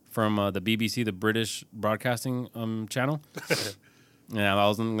from the BBC, the British Broadcasting channel. Yeah, I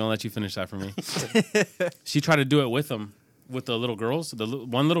wasn't gonna let you finish that for me. She tried to do it with them, with the little girls.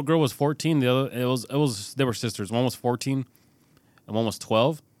 One little girl was 14. The other, they were sisters. One was 14, and one was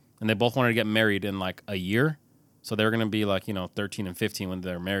 12, and they both wanted to get married in like a year. So they were gonna be like, you know, 13 and 15 when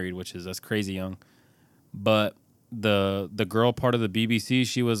they're married, that's crazy young. But the girl part of the BBC,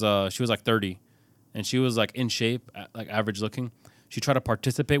 she was like 30, and she was like in shape, like average looking. She tried to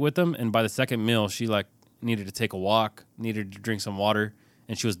participate with them, and by the second meal, she like needed to take a walk, needed to drink some water,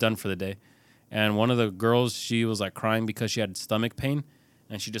 and she was done for the day. And one of the girls, she was like crying because she had stomach pain,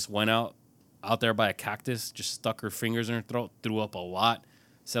 and she just went out there by a cactus, just stuck her fingers in her throat, threw up a lot.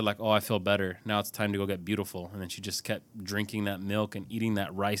 Said like, oh, I feel better. Now it's time to go get beautiful. And then she just kept drinking that milk and eating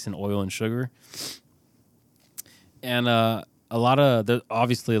that rice and oil and sugar. And a lot of,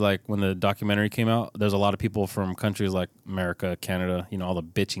 obviously, like when the documentary came out, there's a lot of people from countries like America, Canada, you know, all the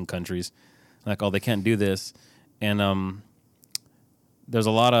bitching countries. Like, oh, they can't do this. And there's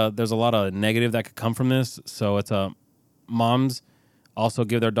a lot of negative that could come from this. So it's moms also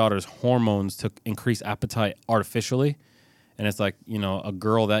give their daughters hormones to increase appetite artificially. And it's like, you know, a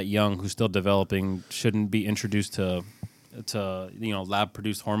girl that young who's still developing shouldn't be introduced to you know,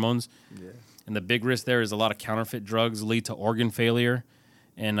 lab-produced hormones. Yeah. And the big risk there is a lot of counterfeit drugs lead to organ failure.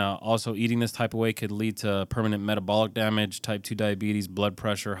 And also eating this type of way could lead to permanent metabolic damage, type 2 diabetes, blood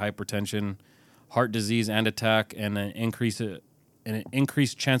pressure, hypertension, heart disease and attack, and an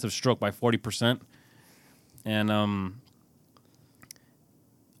increased chance of stroke by 40%. And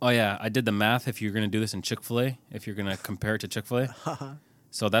oh, yeah, I did the math if you're going to do this in Chick-fil-A, if you're going to compare it to Chick-fil-A.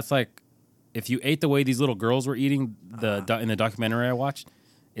 So that's like, if you ate the way these little girls were eating in the documentary I watched,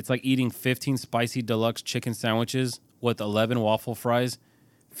 it's like eating 15 spicy deluxe chicken sandwiches with 11 waffle fries,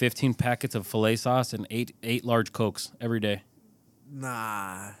 15 packets of filet sauce, and eight large Cokes every day.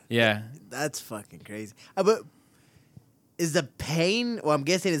 Nah. Yeah. That's fucking crazy. But is the pain, well, I'm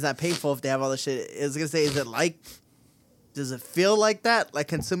guessing it's not painful if they have all this shit. I was going to say, does it feel like that? Like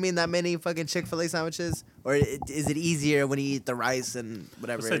consuming that many fucking Chick-fil-A sandwiches? Or is it easier when you eat the rice and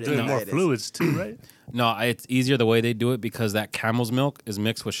whatever it is? Doing more fluids too, right? No, it's easier the way they do it because that camel's milk is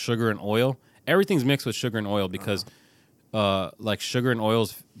mixed with sugar and oil. Everything's mixed with sugar and oil because like sugar and oil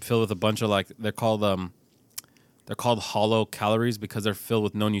is filled with a bunch of like, they're called they're called hollow calories because they're filled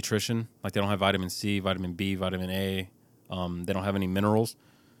with no nutrition. Like they don't have vitamin C, vitamin B, vitamin A. They don't have any minerals.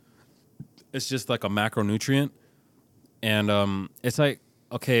 It's just like a macronutrient. And it's like,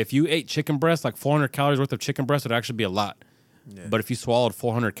 okay, if you ate chicken breast, like 400 calories worth of chicken breast would actually be a lot. Yeah. But if you swallowed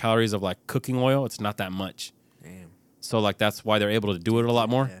 400 calories of like cooking oil, it's not that much. Damn. So like that's why they're able to do it a lot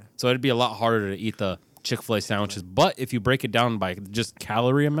more. Yeah. So it'd be a lot harder to eat the Chick-fil-A sandwiches. But if you break it down by just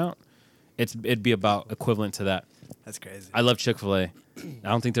calorie amount, it'd be about equivalent to that. That's crazy. I love Chick-fil-A. I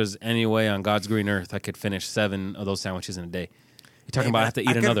don't think there's any way on God's green earth I could finish 7 of those sandwiches in a day. You're talking about I have to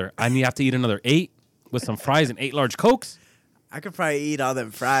eat another. I have to eat another 8 with some fries and 8 large Cokes. I could probably eat all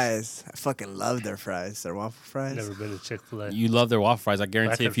them fries. I fucking love their fries, their waffle fries. Never been to Chick-fil-A. You love their waffle fries. I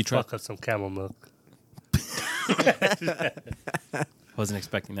guarantee if you try. Fuck up some camel milk. Wasn't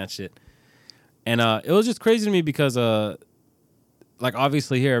expecting that shit. And it was just crazy to me because, like,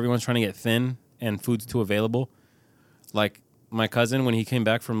 obviously here everyone's trying to get thin and food's too available. Like, my cousin, when he came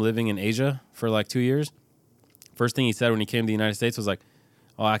back from living in Asia for like 2 years, first thing he said when he came to the United States was like,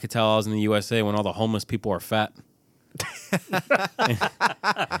 oh, I could tell I was in the USA when all the homeless people are fat.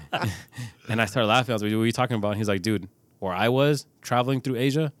 And I started laughing. I was like, what are you talking about? And he's like, dude, where I was traveling through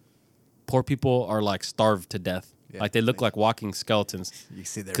Asia, poor people are like starved to death. Yeah, like they look like walking skeletons. You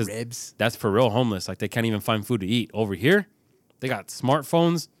see their ribs. That's for real homeless. Like they can't even find food to eat. Over here, they got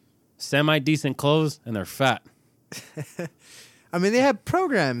smartphones, semi-decent clothes, and they're fat. I mean, they have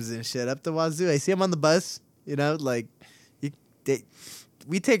programs and shit up the wazoo. I see them on the bus, you know, like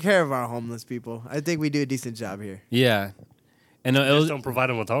we take care of our homeless people. I think we do a decent job here. Yeah, and it was, don't provide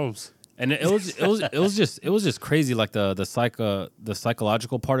them with homes. And it was just crazy, like the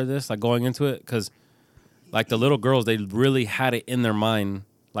psychological part of this, like going into it, because like the little girls, they really had it in their mind,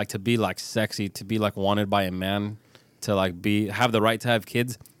 like to be like sexy, to be like wanted by a man, to like have the right to have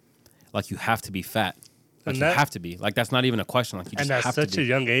kids. Like you have to be fat. Like you have to be. Like that's not even a question. Like you just have to be. And at such a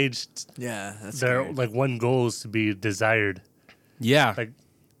young age, yeah, that's their weird. like one goal is to be desired. Yeah. Like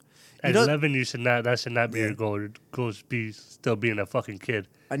at 11, you should not. That should not be your goal. Your goal should be still being a fucking kid.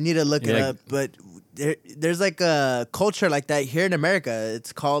 I need to look it up, but there's like a culture like that here in America.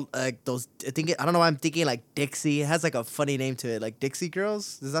 It's called like those. I don't know why I'm thinking like Dixie. It has like a funny name to it, like Dixie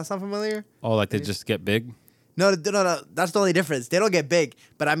Girls. Does that sound familiar? Oh, like they just get big? No. That's the only difference. They don't get big,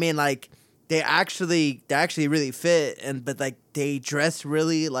 but I mean like. They're actually really fit, but like they dress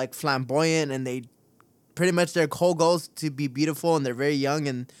really like flamboyant, and they pretty much their whole goal is to be beautiful, and they're very young,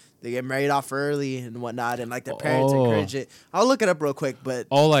 and they get married off early and whatnot, and like their parents encourage it. I'll look it up real quick, but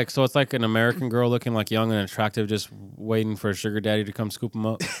like so it's like an American girl looking like young and attractive, just waiting for a sugar daddy to come scoop them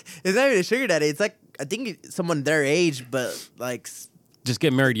up. It's not even a sugar daddy. It's like I think someone their age, but like just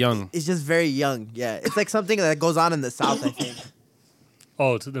get married young. It's just very young. Yeah, it's like something that goes on in the South, I think.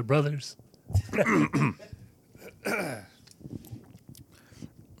 Oh, to their brothers. No,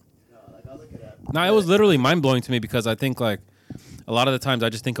 it was literally mind-blowing to me because I think like a lot of the times I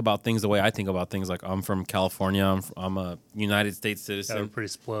just think about things the way I think about things. Like I'm from California. I'm a United States citizen. Yeah, we're pretty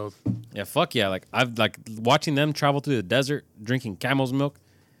spoiled. Yeah, fuck yeah. Like I've like watching them travel through the desert, drinking camel's milk,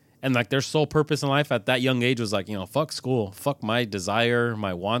 and like their sole purpose in life at that young age was like, you know, fuck school, fuck my desire,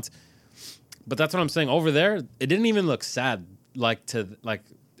 my wants. But that's what I'm saying. Over there, it didn't even look sad. Like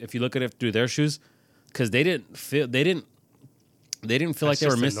if you look at it through their shoes, because they didn't feel like they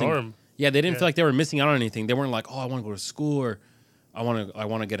were missing. Norm. Yeah, they didn't feel like they were missing out on anything. They weren't like, oh, I want to go to school or I want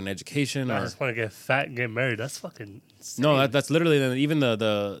to get an education. I or just want to get fat and get married. That's fucking insane. No, that's literally even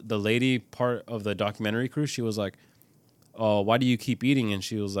the lady part of the documentary crew. She was like, oh, why do you keep eating? And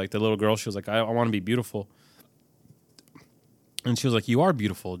she was like, the little girl. She was like, I want to be beautiful. And she was like, you are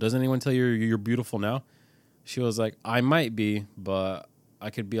beautiful. Doesn't anyone tell you you're beautiful now? She was like, I might be, but I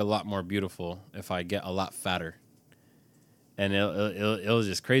could be a lot more beautiful if I get a lot fatter. And it was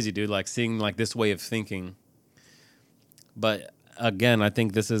just crazy, dude, like seeing like this way of thinking. But again, I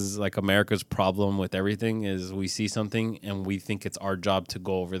think this is like America's problem with everything is we see something and we think it's our job to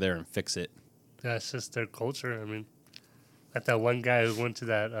go over there and fix it. Yeah, it's just their culture. I mean, like that one guy who went to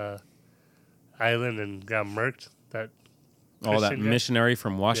that island and got murked. That missionary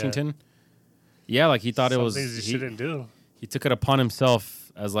from Washington. Yeah, like he thought Some it was things you shouldn't do. He took it upon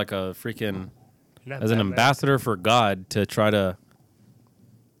himself as like a freaking as an ambassador for God to try to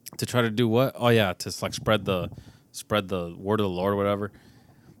do what? Oh yeah, to like spread the word of the Lord or whatever.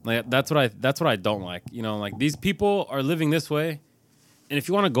 Like that's what I don't like. You know, like these people are living this way, and if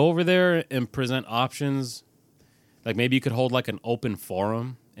you want to go over there and present options, like maybe you could hold like an open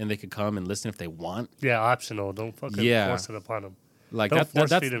forum and they could come and listen if they want. Yeah, optional. Don't fucking force it upon them. Like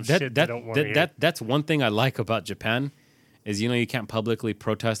that's one thing I like about Japan is you can't publicly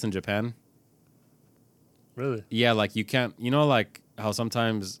protest in Japan. Really? Yeah, like you can't. You know, like how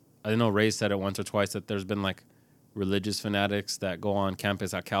sometimes I know Ray said it once or twice that there's been like religious fanatics that go on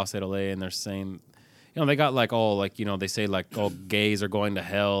campus at Cal State LA and they're saying, they got like all like they say like gays are going to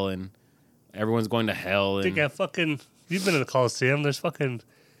hell and everyone's going to hell. I think And you've been in the Coliseum. There's fucking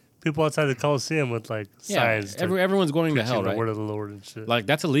people outside the Coliseum with like signs. Everyone's going to hell, the right? word of the Lord and shit. Like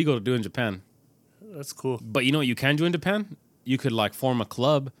that's illegal to do in Japan. That's cool. But you know what you can do in Japan? You could like form a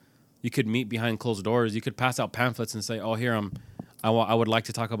club. You could meet behind closed doors. You could pass out pamphlets and say, "Oh, here I would like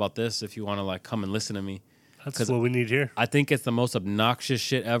to talk about this. If you want to like come and listen to me." That's what we need here. I think it's the most obnoxious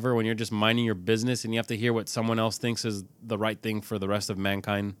shit ever when you're just minding your business and you have to hear what someone else thinks is the right thing for the rest of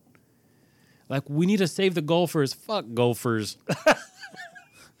mankind. Like, we need to save the Gophers. Fuck Gophers.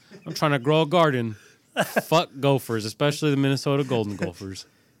 I'm trying to grow a garden. Fuck Gophers, especially the Minnesota Golden Gophers.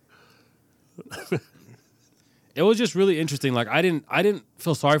 It was just really interesting. Like, I didn't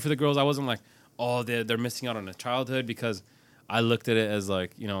feel sorry for the girls. I wasn't like, oh, they're missing out on a childhood, because I looked at it as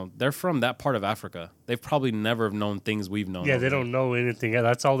like, they're from that part of Africa. They've probably never have known things we've known. Yeah, they don't know anything. Yeah,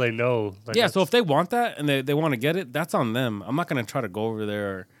 that's all they know. Like, yeah, so if they want that and they want to get it, that's on them. I'm not going to try to go over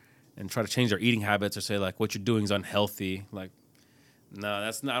there and try to change their eating habits or say like what you're doing is unhealthy. Like, no,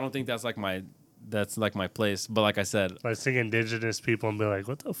 that's not. I don't think that's like my place. But like I said, like seeing indigenous people and be like,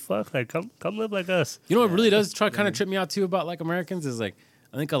 what the fuck? Like, come live like us. You know what really does kind of trip me out too about like Americans is like,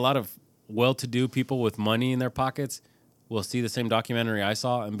 I think a lot of well-to-do people with money in their pockets will see the same documentary I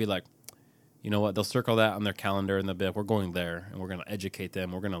saw and be like, you know what? They'll circle that on their calendar and they'll be like, we're going there and we're going to educate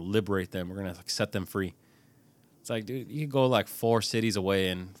them. We're going to liberate them. We're going to like, set them free. It's like, dude, you could go like 4 cities away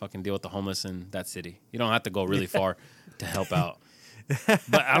and fucking deal with the homeless in that city. You don't have to go really far to help out.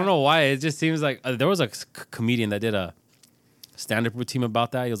 But I don't know why. It just seems like there was a comedian that did a stand-up routine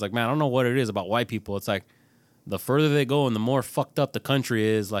about that. He was like, man, I don't know what it is about white people. It's like the further they go and the more fucked up the country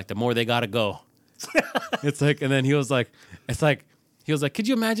is, like the more they got to go. It's like, and then he was like, could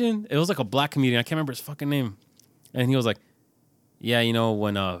you imagine? It was like a black comedian. I can't remember his fucking name. And he was like, yeah,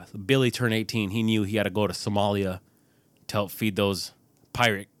 when Billy turned 18, he knew he had to go to Somalia to help feed those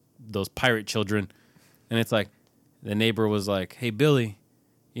pirate children. And it's like, the neighbor was like, hey, Billy,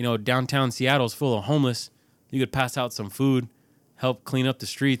 downtown Seattle's full of homeless. You could pass out some food, help clean up the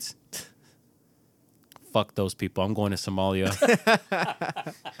streets. Fuck those people. I'm going to Somalia.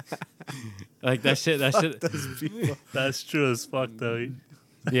 Like that shit. That's true as fuck, though.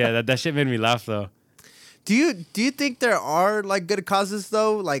 Yeah, that shit made me laugh, though. Do you think there are like good causes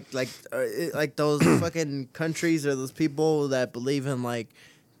though, like those fucking countries or those people that believe in like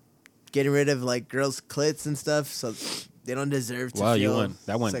getting rid of like girls' clits and stuff, so they don't deserve to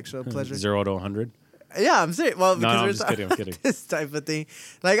feel sexual pleasure? 0 to 100. Yeah, I'm serious. Well, because I'm we're just kidding. I'm kidding. this type of thing.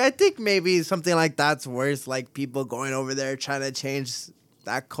 Like, I think maybe something like that's worse. Like people going over there trying to change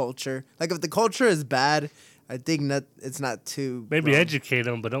that culture. Like if the culture is bad, I think it's not too. Maybe wrong. educate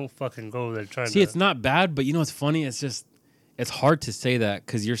them, but don't fucking go over there trying to. See, it's not bad, but what's funny? It's hard to say that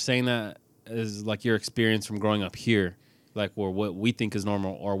because you're saying that as like your experience from growing up here, like where what we think is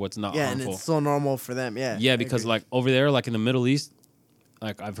normal or what's not harmful. And it's so normal for them. Yeah. Yeah, because like over there, like in the Middle East,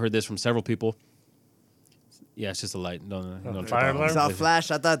 like I've heard this from several people. Yeah, it's just a light. No, fire alarm? Saw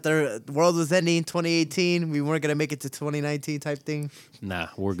flash. I thought the world was ending in 2018. We weren't gonna make it to 2019 type thing. Nah,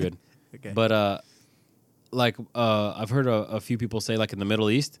 we're good. Okay. But I've heard a few people say like in the Middle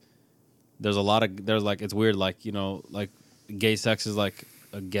East, there's like it's weird, like like gay sex is like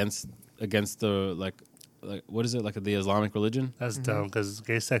against the like what is it, like the Islamic religion? That's dumb because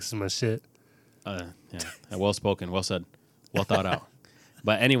gay sex is my shit. Yeah, well spoken, well said, well thought out.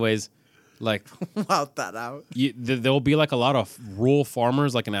 But anyways. Like, wow, that out. There'll be like a lot of rural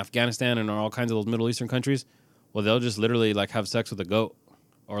farmers, like in Afghanistan and all kinds of those Middle Eastern countries. Well, they'll just literally like have sex with a goat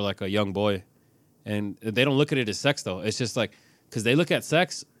or like a young boy, and they don't look at it as sex though. It's just like because they look at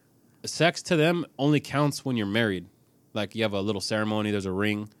sex to them only counts when you're married. Like you have a little ceremony, there's a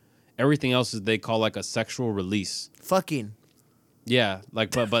ring. Everything else is they call like a sexual release. Fucking. Yeah,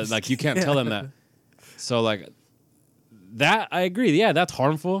 like but like you can't tell them that. So like that, I agree. Yeah, that's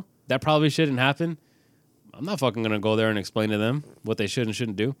harmful. That probably shouldn't happen. I'm not fucking going to go there and explain to them what they should and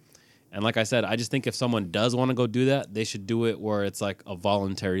shouldn't do. And like I said, I just think if someone does want to go do that, they should do it where it's like a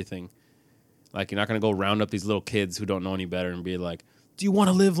voluntary thing. Like you're not going to go round up these little kids who don't know any better and be like, do you want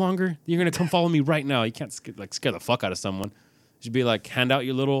to live longer? You're going to come follow me right now. You can't scare the fuck out of someone. You should be like, hand out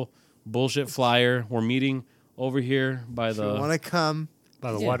your little bullshit flyer. We're meeting over here by the... want to come.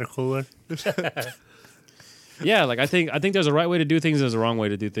 By the water cooler. Yeah, like I think there's a right way to do things. There's a wrong way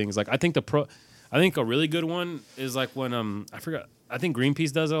to do things. Like I think a really good one is like when I think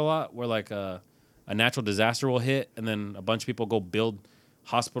Greenpeace does it a lot, where like a natural disaster will hit and then a bunch of people go build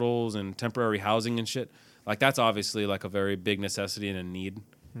hospitals and temporary housing and shit. Like that's obviously like a very big necessity and a need.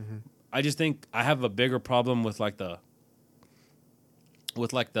 I just think I have a bigger problem with like the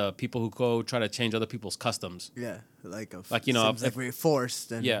people who go try to change other people's customs. Yeah, like seems like we're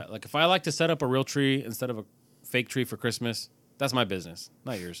forced. And Yeah, like if I like to set up a real tree instead of a fake tree for Christmas, that's my business,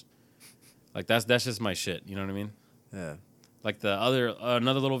 not yours. Like that's just my shit. You know what I mean? yeah. Like the other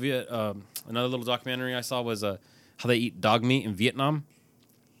another little documentary I saw was how they eat dog meat in Vietnam.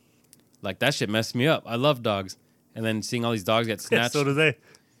 Like that shit messed me up. I love dogs, and then seeing all these dogs get snatched. So do they.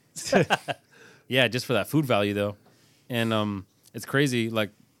 Yeah, just for that food value though, and it's crazy like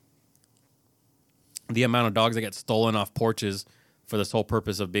the amount of dogs that get stolen off porches for the sole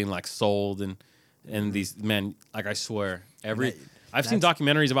purpose of being like sold and these men, like I swear I've seen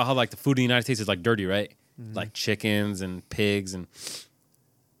documentaries about how like the food in the United States is like dirty, right? Like chickens and pigs, and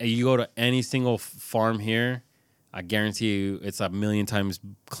you go to any single farm here, I guarantee you it's a million times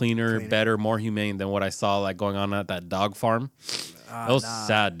cleaner, better, more humane than what I saw like going on at that dog farm. That was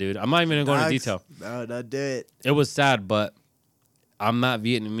sad, dude. I'm not even gonna go into detail. No, don't do it. It was sad, but I'm not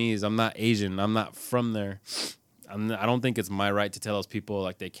Vietnamese. I'm not Asian. I'm not from there. I don't think it's my right to tell those people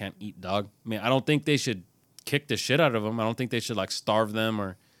like they can't eat dog. I mean, I don't think they should kick the shit out of them. I don't think they should like starve them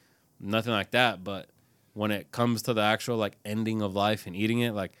or nothing like that. But when it comes to the actual like ending of life and eating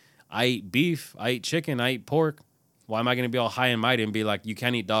it, like I eat beef, I eat chicken, I eat pork. Why am I gonna be all high and mighty and be like, you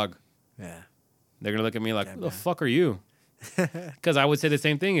can't eat dog? Yeah. They're gonna look at me like, who the fuck are you? Because I would say the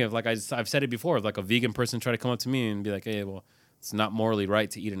same thing if like I've said it before. If like a vegan person tried to come up to me and be like, hey, well, it's not morally right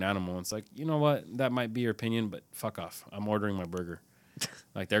to eat an animal. It's like, you know what? That might be your opinion, but fuck off. I'm ordering my burger.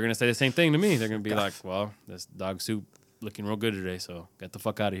 Like they're gonna say the same thing to me. They're gonna be like, well, this dog soup looking real good today, so get the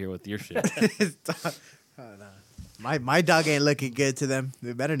fuck out of here with your shit. Oh, no. My dog ain't looking good to them.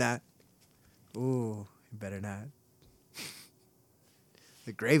 They better not. Ooh, you better not.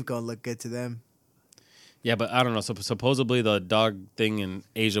 The grave gonna look good to them. Yeah, but I don't know. So supposedly the dog thing in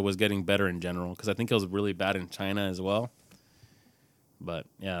Asia was getting better in general because I think it was really bad in China as well. But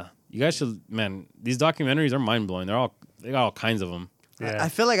yeah, you guys should, man. These documentaries are mind blowing. They got all kinds of them. Yeah. I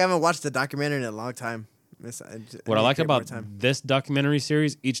feel like I haven't watched a documentary in a long time. What I liked about this documentary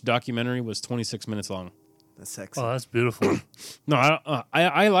series, each documentary was 26 minutes long. That's sexy. Oh, that's beautiful. No,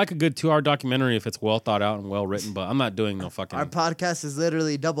 I like a good 2-hour documentary if it's well thought out and well written, but I'm not doing no fucking. Our podcast is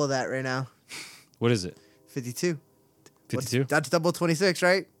literally double that right now. What is it? 52. 52? That's double 26,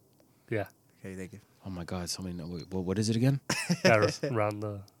 right? Yeah. Okay, thank you. Oh my God, somebody know. What is it again? Got around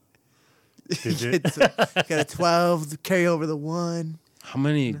the digit. Got a 12, carry over the 1. How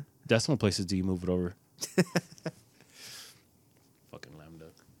many decimal places do you move it over? Fucking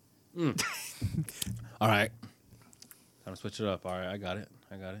lambda. All right. Time to switch it up. All right, I got it.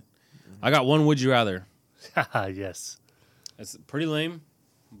 I got one would you rather. Yes. It's pretty lame,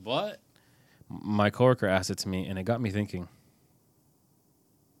 but my coworker asked it to me, and it got me thinking.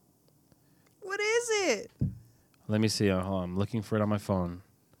 What is it? Let me see. Hold on. I'm looking for it on my phone.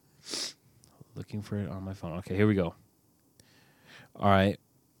 Okay, here we go. All right.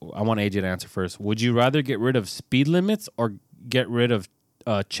 I want AJ to answer first. Would you rather get rid of speed limits or get rid of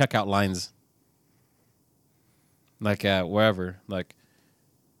checkout lines? Like at wherever, like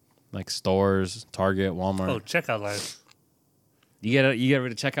stores, Target, Walmart. Oh, checkout lines. You get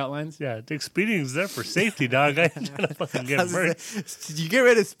rid of checkout lines? Yeah, I think speeding is there for safety, dog. I ain't trying to fucking get burned. You get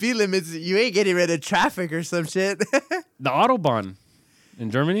rid of speed limits, you ain't getting rid of traffic or some shit. The Autobahn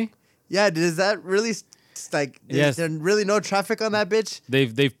in Germany? Yeah, does that really Yes. there really no traffic on that bitch?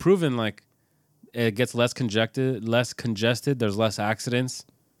 They've proven like it gets less congested, there's less accidents.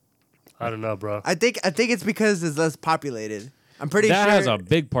 I don't know, bro. I think it's because it's less populated. I'm pretty sure that has a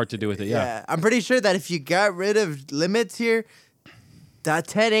big part to do with it, yeah. I'm pretty sure that if you got rid of limits here, that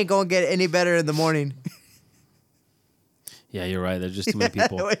 10 ain't gonna get any better in the morning. Yeah, you're right. There's just too many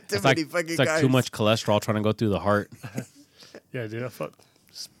people. Way too it's many like, fucking it's like too cars. much cholesterol trying to go through the heart. Yeah, dude.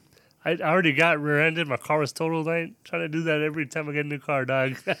 I already got rear-ended. My car was totaled. I ain't trying to do that every time I get a new car,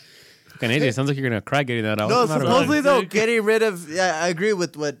 dog. Okay, AJ, sounds like you're gonna cry getting that out. No, What's the matter with supposedly you? though, getting rid of. Yeah, I agree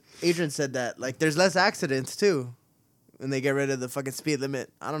with what Adrian said. That like, there's less accidents too when they get rid of the fucking speed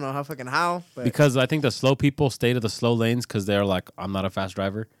limit. I don't know how, but Because I think the slow people stay to the slow lanes because they're like, I'm not a fast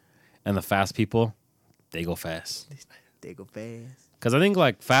driver, and the fast people, they go fast. they go fast. Because I think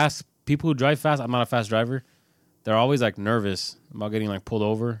like fast people who drive fast, I'm not a fast driver. They're always like nervous about getting like pulled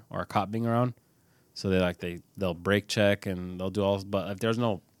over or a cop being around, so they'll brake check and they'll do all. But if there's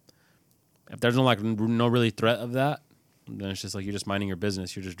no like no really threat of that, then it's just like you're just minding your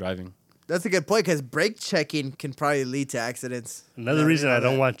business. You're just driving. That's a good point because brake checking can probably lead to accidents. Another Yeah, reason you know I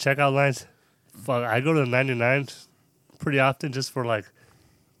don't that. want checkout lines. Fuck, I go to the 99 pretty often just for like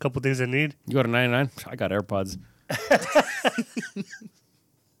couple things I need. You go to 99. I got AirPods.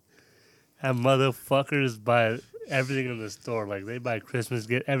 And motherfuckers buy everything in the store. Like, they buy Christmas,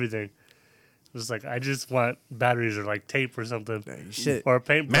 get everything. It's like, I just want batteries or like tape or something. Shit. Or a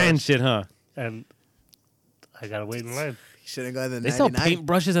paintbrush. Man, shit, huh? And I gotta wait in line. You shouldn't go to the They 99. sell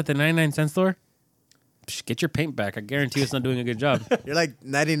paintbrushes at the 99-cent store. Psh, get your paint back. I guarantee it's not doing a good job. You're like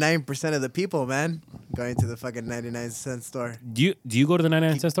 99% of the people, man, going to the fucking 99-cent store. Do you go to the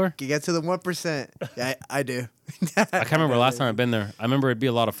 99-cent store? You get to the 1%. Yeah, I do. I can't remember the last time I've been there. I remember it'd be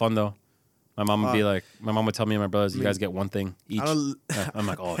a lot of fun though. My mom would be like, my mom would tell me and my brothers, you guys get one thing each. I'm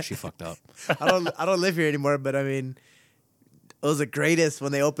like, oh, she fucked up. I don't live here anymore, but I mean, it was the greatest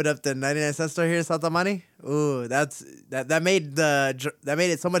when they opened up the 99-cent store here in Santa Mani. Ooh, that made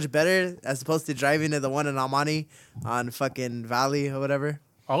it so much better as opposed to driving to the one in Almani on fucking Valley or whatever.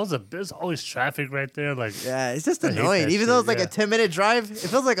 There's always traffic right there. Like, Yeah, it's just I hate annoying. that Even though it's shit, like yeah. a 10-minute drive, it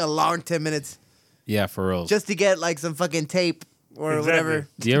feels like a long 10 minutes Yeah, for real. just to get like some fucking tape or Exactly. whatever.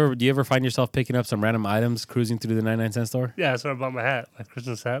 Do you ever find yourself picking up some random items cruising through the 99-cent store? yeah, that's where I bought my hat, my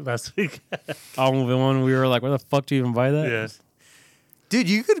Christmas hat last week. All moving on, we were like, where the fuck do you even buy that? Yeah. Dude,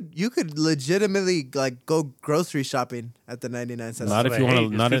 you could legitimately like go grocery shopping at the 99-cent Not store. if you wanna-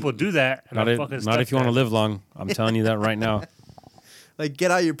 Hate, not if- people do that. And Not, I'm if, fucking not stuck if you want to there. live long. I'm telling you that right now. Like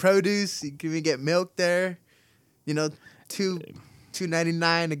get out your produce. You can even get milk there. You know,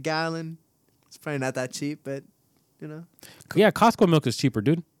 $2.99 a gallon. It's probably not that cheap, but you know, Yeah, Costco milk is cheaper,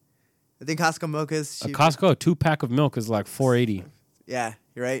 dude. I think Costco milk is A cheap. Costco 2-pack of milk is like $4.80. Yeah,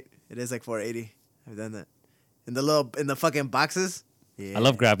 you're right. It is like $4.80. I've done that in the fucking boxes. Yeah. I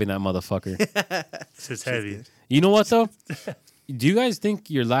love grabbing that motherfucker. It's just heavy. You know what though? Do you guys think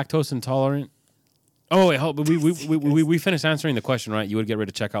you're lactose intolerant? Oh wait, hold, we finished answering the question, right? You would get rid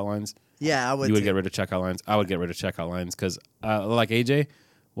of checkout lines. Yeah, I would. You would too. get rid of checkout lines. I would get rid of checkout lines because, like AJ,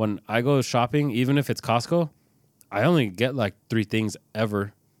 when I go shopping, even if it's Costco, I only get like 3 things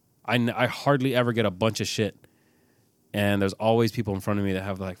ever. I hardly ever get a bunch of shit, and there's always people in front of me that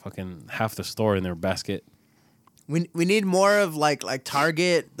have like fucking half the store in their basket. We need more of like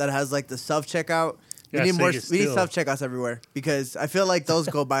Target that has like the self checkout. We Yeah, need so more. you We need still- self checkouts everywhere because I feel like those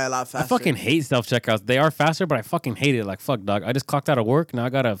go by a lot I faster. fucking hate self checkouts. They are faster, but I fucking hate it. Like fuck, dog. I just clocked out of work. Now I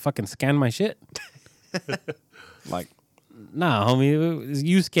gotta fucking scan my shit. Like, nah, homie.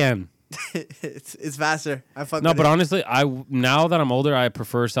 You scan. it's faster. I fuck. No, with but it. honestly, now that I'm older, I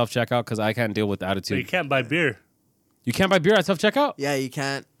prefer self checkout because I can't deal with So you attitude. can't buy beer. You can't buy beer at self checkout? Yeah, you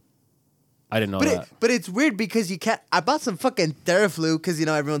can't. I didn't know that. But it's weird because you can't. I bought some fucking Theraflu because you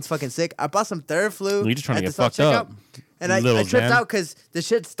know everyone's fucking sick. I bought some Theraflu. You're just trying to at get the fucked self-checkout, up. And I Little tripped Jan. out because the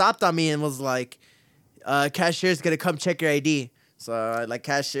shit stopped on me and was like, "Cashier's gonna come check your ID." So like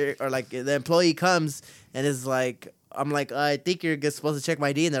cashier or like the employee comes and is like, I'm like, I think you're supposed to check my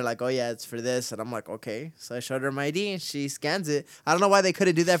ID, and they're like, oh yeah, it's for this, and I'm like, okay. So I showed her my ID, and she scans it. I don't know why they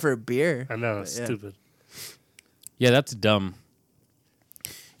couldn't do that for a beer. I know, it's Yeah. stupid. Yeah, that's dumb.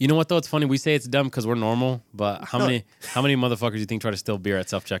 You know what though? It's funny. We say it's dumb because we're normal, but how many motherfuckers do you think try to steal beer at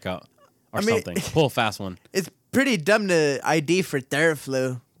self checkout or I mean- something? Pull a fast one. It's pretty dumb to ID for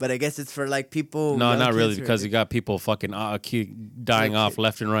Theraflu, but I guess it's for like people. No, young not really, kids who are- because you got people fucking dying off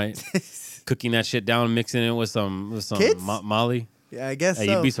left and right, cooking that shit down, mixing it with some Kids? Molly. Yeah, I guess Hey,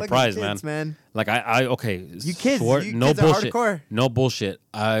 so. you'd be Fucking surprised, kids, man. Like I okay. You kids, you no kids are bullshit. hardcore. No bullshit.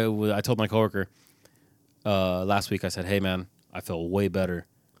 I told my coworker last week. I said, hey man, I feel way better.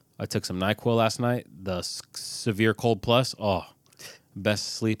 I took some NyQuil last night. The severe cold plus. Oh,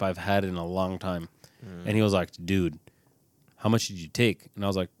 best sleep I've had in a long time. And he was like, dude, how much did you take? And I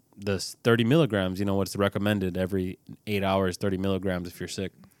was like, the 30 milligrams. You know what's recommended every 8 hours, 30 milligrams if you're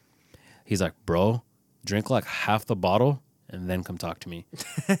sick. He's like, bro, drink like half the bottle and then come talk to me.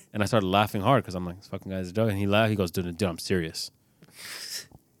 And I started laughing hard because I'm like, this fucking guy's a joke. And he laughed. He goes, dude, I'm serious.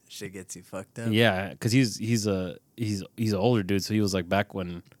 Shit gets you fucked up. Yeah, because he's an older dude. So he was like, back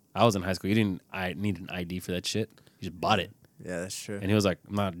when I was in high school, I need an ID for that shit. He just bought it. Yeah, that's true. And he was like,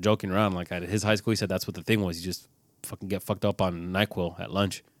 I'm not joking around. Like at his high school, he said that's what the thing was. You just fucking get fucked up on NyQuil at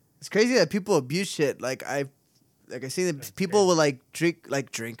lunch. It's crazy that people abuse shit. Like I see that people will like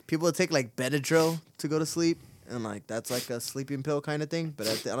drink. People will take like Benadryl to go to sleep, and like that's like a sleeping pill kind of thing. But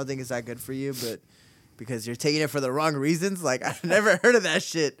I don't think it's that good for you. But because you're taking it for the wrong reasons, like I've never heard of that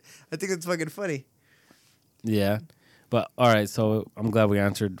shit. I think it's fucking funny. Yeah, but all right. So I'm glad we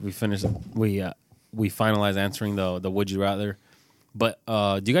answered. We finished. We finalized answering the would you rather. But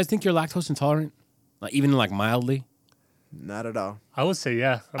do you guys think you're lactose intolerant? Like even like mildly? Not at all. I would say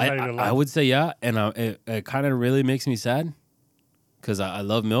yeah. I'm not even gonna lie. I would say yeah, and it kind of really makes me sad because I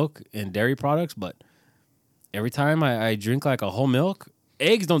love milk and dairy products, but every time I drink like a whole milk,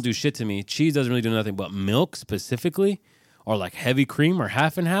 eggs don't do shit to me. Cheese doesn't really do nothing, but milk specifically, or like heavy cream or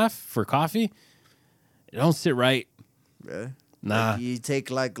half and half for coffee, it don't sit right. Yeah. Nah, Like, you take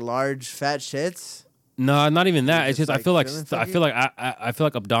like large fat shits. no, not even that. It's just, just I like, feel like feeling I funky? feel like I feel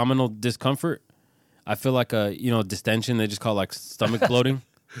like abdominal discomfort. I feel like a distension. They just call it like stomach bloating.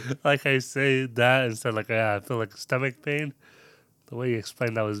 Like I say that instead, like, yeah, I feel like stomach pain. The way you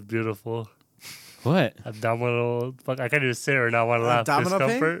explained that was beautiful. What? Abdominal, fuck, I can't even say it right now. I want to laugh. Abdominal pain?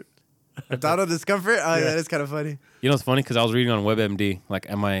 Discomfort. Abdominal discomfort. Oh, yeah, Yeah. that's kind of funny. You know what's funny? Because I was reading on WebMD. Like,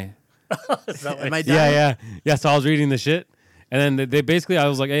 am I? Is that Am like, I down? Yeah. So I was reading the shit, and then they basically I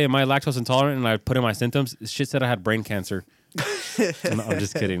was like, "Hey, am I lactose intolerant?" And I put in my symptoms. Shit said I had brain cancer. No, I'm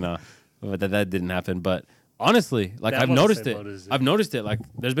just kidding. No, but that didn't happen. But honestly, like Yeah, I've I'm on the noticed same it. boat as you. I've noticed it. Like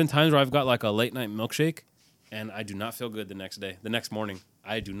there's been times where I've got like a late night milkshake, and I do not feel good the next day. The next morning,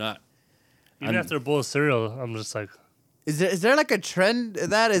 I do not. even after a bowl of cereal, I'm just like, Is there like a trend in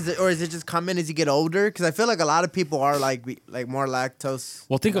that? Is it, or is it just common as you get older? Because I feel like a lot of people are like more lactose.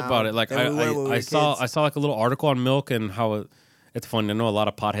 Well, think now about it. Like than we were when we I were saw kids. like a little article on milk and how it's funny. I know a lot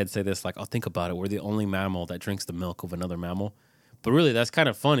of potheads say this. Like, oh, think about it. We're the only mammal that drinks the milk of another mammal. But really, that's kind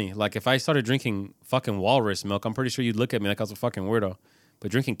of funny. Like, if I started drinking fucking walrus milk, I'm pretty sure you'd look at me like I was a fucking weirdo. But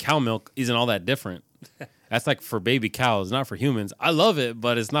drinking cow milk isn't all that different. That's like for baby cows, not for humans. I love it,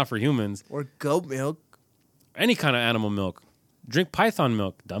 but it's not for humans. Or goat milk. Any kind of animal milk. Drink python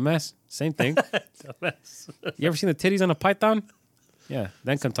milk, dumbass. Same thing. You ever seen the titties on a python? Yeah,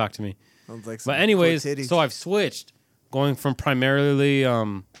 then come talk to me. Sounds like some But anyways, cool titties. so I've switched, going from primarily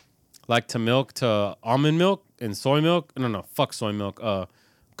like to milk to almond milk and soy milk. No, fuck soy milk.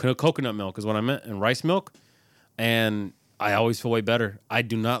 Coconut milk is what I meant, and rice milk. And I always feel way better. I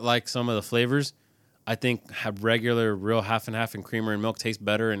do not like some of the flavors. I think have regular, real half and half and creamer and milk taste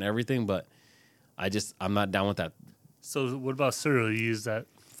better and everything, but I'm not down with that. so what about cereal? You use that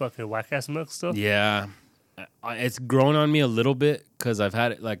fucking whack ass milk stuff? Yeah, it's grown on me a little bit because I've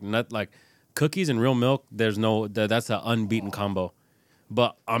had it like cookies and real milk. That's an unbeaten combo.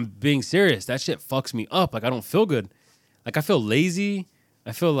 But I'm being serious. That shit fucks me up. Like I don't feel good. Like I feel lazy.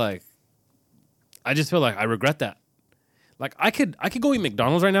 I just feel like I regret that. Like I could go eat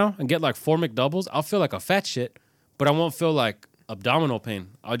McDonald's right now and get like 4 McDoubles. I'll feel like a fat shit, but I won't feel like abdominal pain.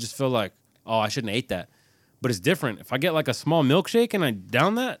 I'll just feel like, oh, I shouldn't have ate that. But it's different. If I get like a small milkshake and I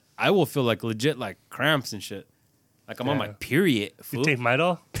down that, I will feel like legit like cramps and shit. Like I'm on my Yeah. period. You Fool. take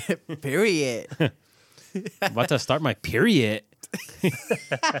Midol? Period. About to start my period.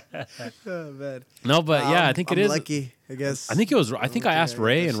 Oh man. No, but yeah, I think I'm it is. lucky. I guess. I think it was. I think I asked I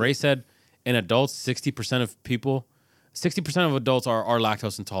Ray, got and that Ray shit. said in adults, 60% of people, 60% of adults are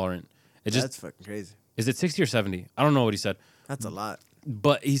lactose intolerant. It just That's fucking crazy. is it 60 or 70? I don't know what he said, That's a lot.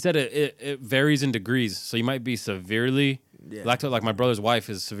 but he said it varies in degrees. So you might be severely Yeah. lactose. Like my brother's wife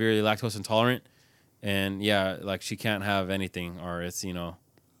is severely lactose intolerant, and yeah, like she can't have anything, or it's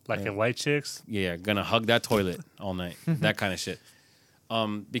Like in white chicks? yeah, gonna hug that toilet all night, that kind of shit.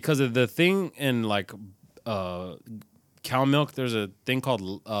 Because of the thing in like cow milk, there's a thing called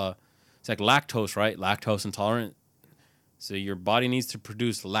it's like lactose, right? Lactose intolerant. So your body needs to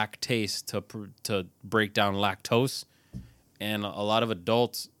produce lactase to break down lactose, and a lot of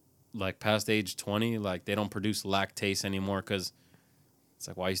adults, like past age 20, like they don't produce lactase anymore because it's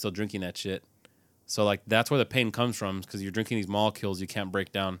like, why are you still drinking that shit? So like that's where the pain comes from, because you're drinking these molecules you can't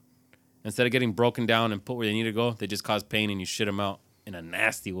break down. Instead of getting broken down and put where they need to go, they just cause pain and you shit them out in a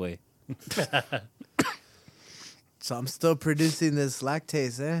nasty way. So I'm still producing this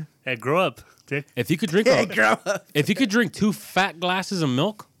lactase, eh? Hey, grow up, Dick. If you could drink, Grow up. if you could drink 2 fat glasses of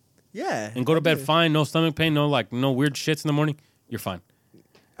milk Yeah. and go to bed fine, no stomach pain, no weird shits in the morning, you're fine.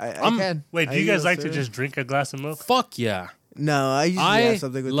 I I'm- can. Wait, do I you guys use like to cereal. just drink a glass of milk? Fuck yeah, No, I usually I have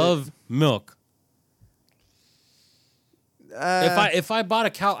something with love milk. it. If I bought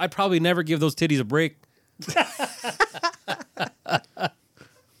a cow, I'd probably never give those titties a break.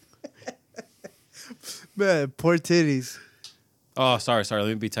 Man, poor titties. Oh, sorry. Let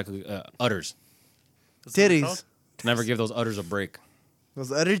me be technically udders. That's what it's Titties. called? Never give those udders a break.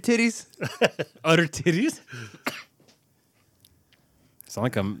 Those other titties? Udder titties.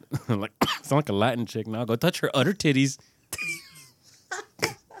 Sound like sound like a Latin chick now. Go touch her udder titties.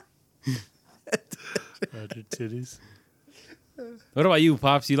 Other titties. What about you,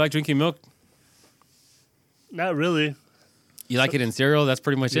 Pops? You like drinking milk? Not really. You like it in cereal? That's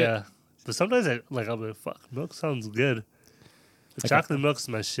pretty much it. Yeah. But sometimes I'll be like, fuck, milk sounds good. The chocolate milk's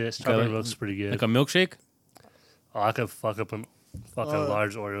my shit. Strawberry like- milk's pretty good. Like a milkshake? Oh, I could fuck up a fucking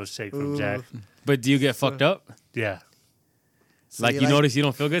large Oreo shake from ooh. Jack. But do you get fucked up? Yeah. So Like you notice you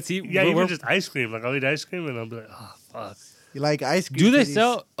don't feel good? See, Yeah, we're- even just ice cream. Like, I'll eat ice cream and I'll be like, oh, fuck. You like ice cream? Do they titties.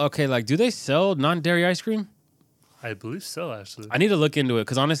 sell? Okay, like do they sell non-dairy ice cream? I believe so, actually. I need to look into it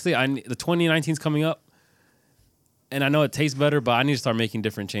because honestly, the 2019's coming up, and I know it tastes better, but I need to start making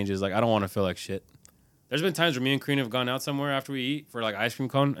different changes. Like I don't want to feel like shit. There's been times where me and Karina have gone out somewhere after we eat for like ice cream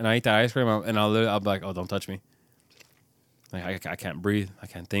cone, and I eat that ice cream, and I'll be like, oh, don't touch me. Like I can't breathe, I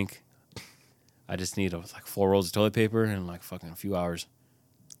can't think. I just need like 4 rolls of toilet paper and like fucking a few hours.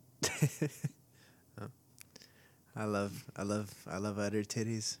 I love utter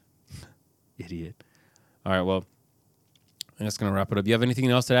titties. Idiot. All right, well, I'm just gonna wrap it up. You have anything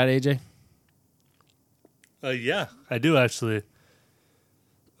else to add, AJ? Yeah, I do actually.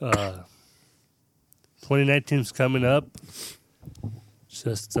 2019's coming up.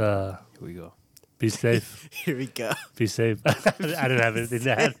 Just Here we go. be safe. Here we go. Be safe. I didn't have anything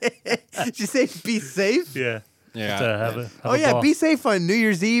to add. Did you say be safe? Yeah. Yeah. Just, have a Oh yeah, ball. be safe on New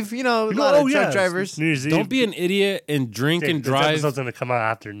Year's Eve. You know, a lot of truck drivers. New Year's Eve. Don't be an idiot and drink and This drive. episode's gonna come out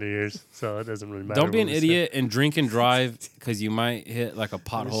after New Year's, so it doesn't really matter. Don't be what an we say. idiot and drink and drive because you might hit like a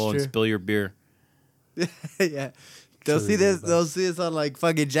pothole and true. spill your beer. Yeah, they'll Truly see this. bad. They'll see this on like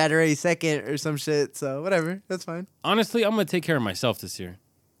fucking January 2nd or some shit. So whatever, that's fine. Honestly, I'm gonna take care of myself this year.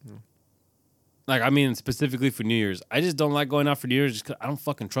 Like I mean, specifically for New Year's, I just don't like going out for New Year's just 'cause I don't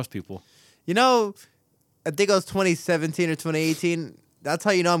fucking trust people. You know, I think it was 2017 or 2018. That's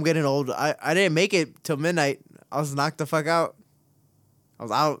how you know I'm getting old. I didn't make it till midnight. I was knocked the fuck out. I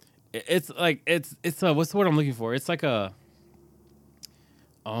was out. It's like it's what's the word I'm looking for? It's like a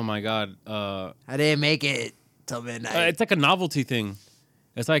oh my god, I didn't make it till midnight. it's like a novelty thing.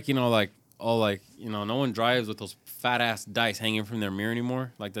 It's like like no one drives with those fat ass dice hanging from their mirror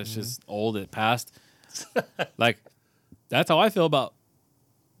anymore. Like that's just old. It passed. Like that's how I feel about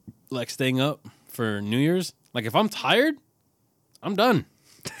like staying up for New Year's. Like if I'm tired, I'm done.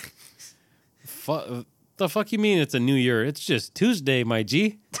 The fuck you mean it's a new year? It's just Tuesday, my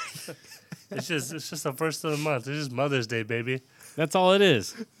G. It's just the first of the month. It's just Mother's Day, baby. That's all it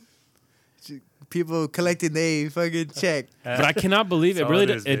is. People collecting their fucking check. But I cannot believe it. That's all Really, it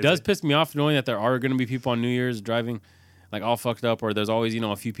is, it does baby. piss me off knowing that there are going to be people on New Year's driving like all fucked up, or there's always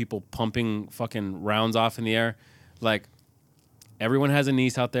a few people pumping fucking rounds off in the air. Like everyone has a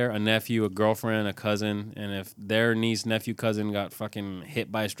niece out there, a nephew, a girlfriend, a cousin, and if their niece, nephew, cousin got fucking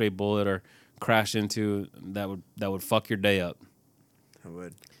hit by a stray bullet or crashed into, that would fuck your day up. I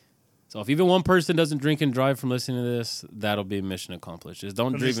would. So if even one person doesn't drink and drive from listening to this, that'll be mission accomplished. Just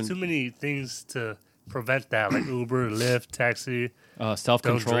don't And drive there's too and many things to prevent that, like Uber, Lyft, taxi. self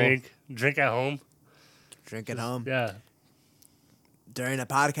Don't control. drink at home. Drink at home Yeah, during a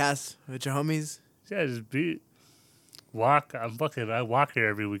podcast with your homies. yeah. Just walk. I walk here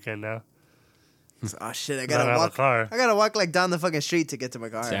every weekend now. Oh shit! I I don't gotta have walk. a car. I gotta walk like down the fucking street to get to my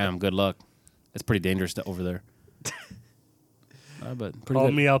car. Damn, good luck. It's pretty dangerous over there. But pretty Call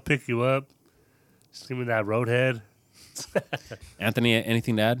good. me, I'll pick you up. Just give me that roadhead. Anthony,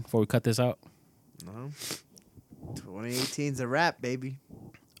 anything to add before we cut this out? No. 2018's a wrap, baby.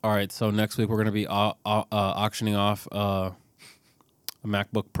 All right, so next week we're going to be auctioning off a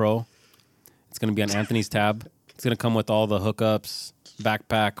MacBook Pro. It's going to be on Anthony's tab. It's going to come with all the hookups,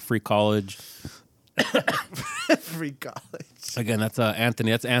 backpack, free college. Free college. Again, that's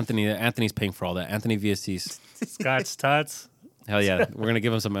Anthony. That's Anthony. Anthony's paying for all that. Anthony VSCs. Scotch tots. Hell yeah. We're going to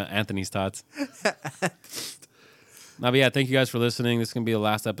give him some Anthony's tots. Now, but yeah, thank you guys for listening. This is going to be the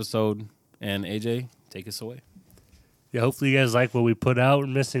last episode. And AJ, take us away. Yeah, hopefully you guys like what we put out. We're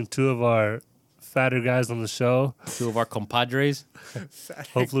missing 2 of our fatter guys on the show. 2 of our compadres.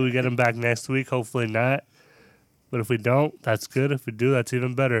 Hopefully we get them back next week. Hopefully not. But if we don't, that's good. If we do, that's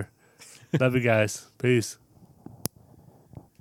even better. Love you guys. Peace.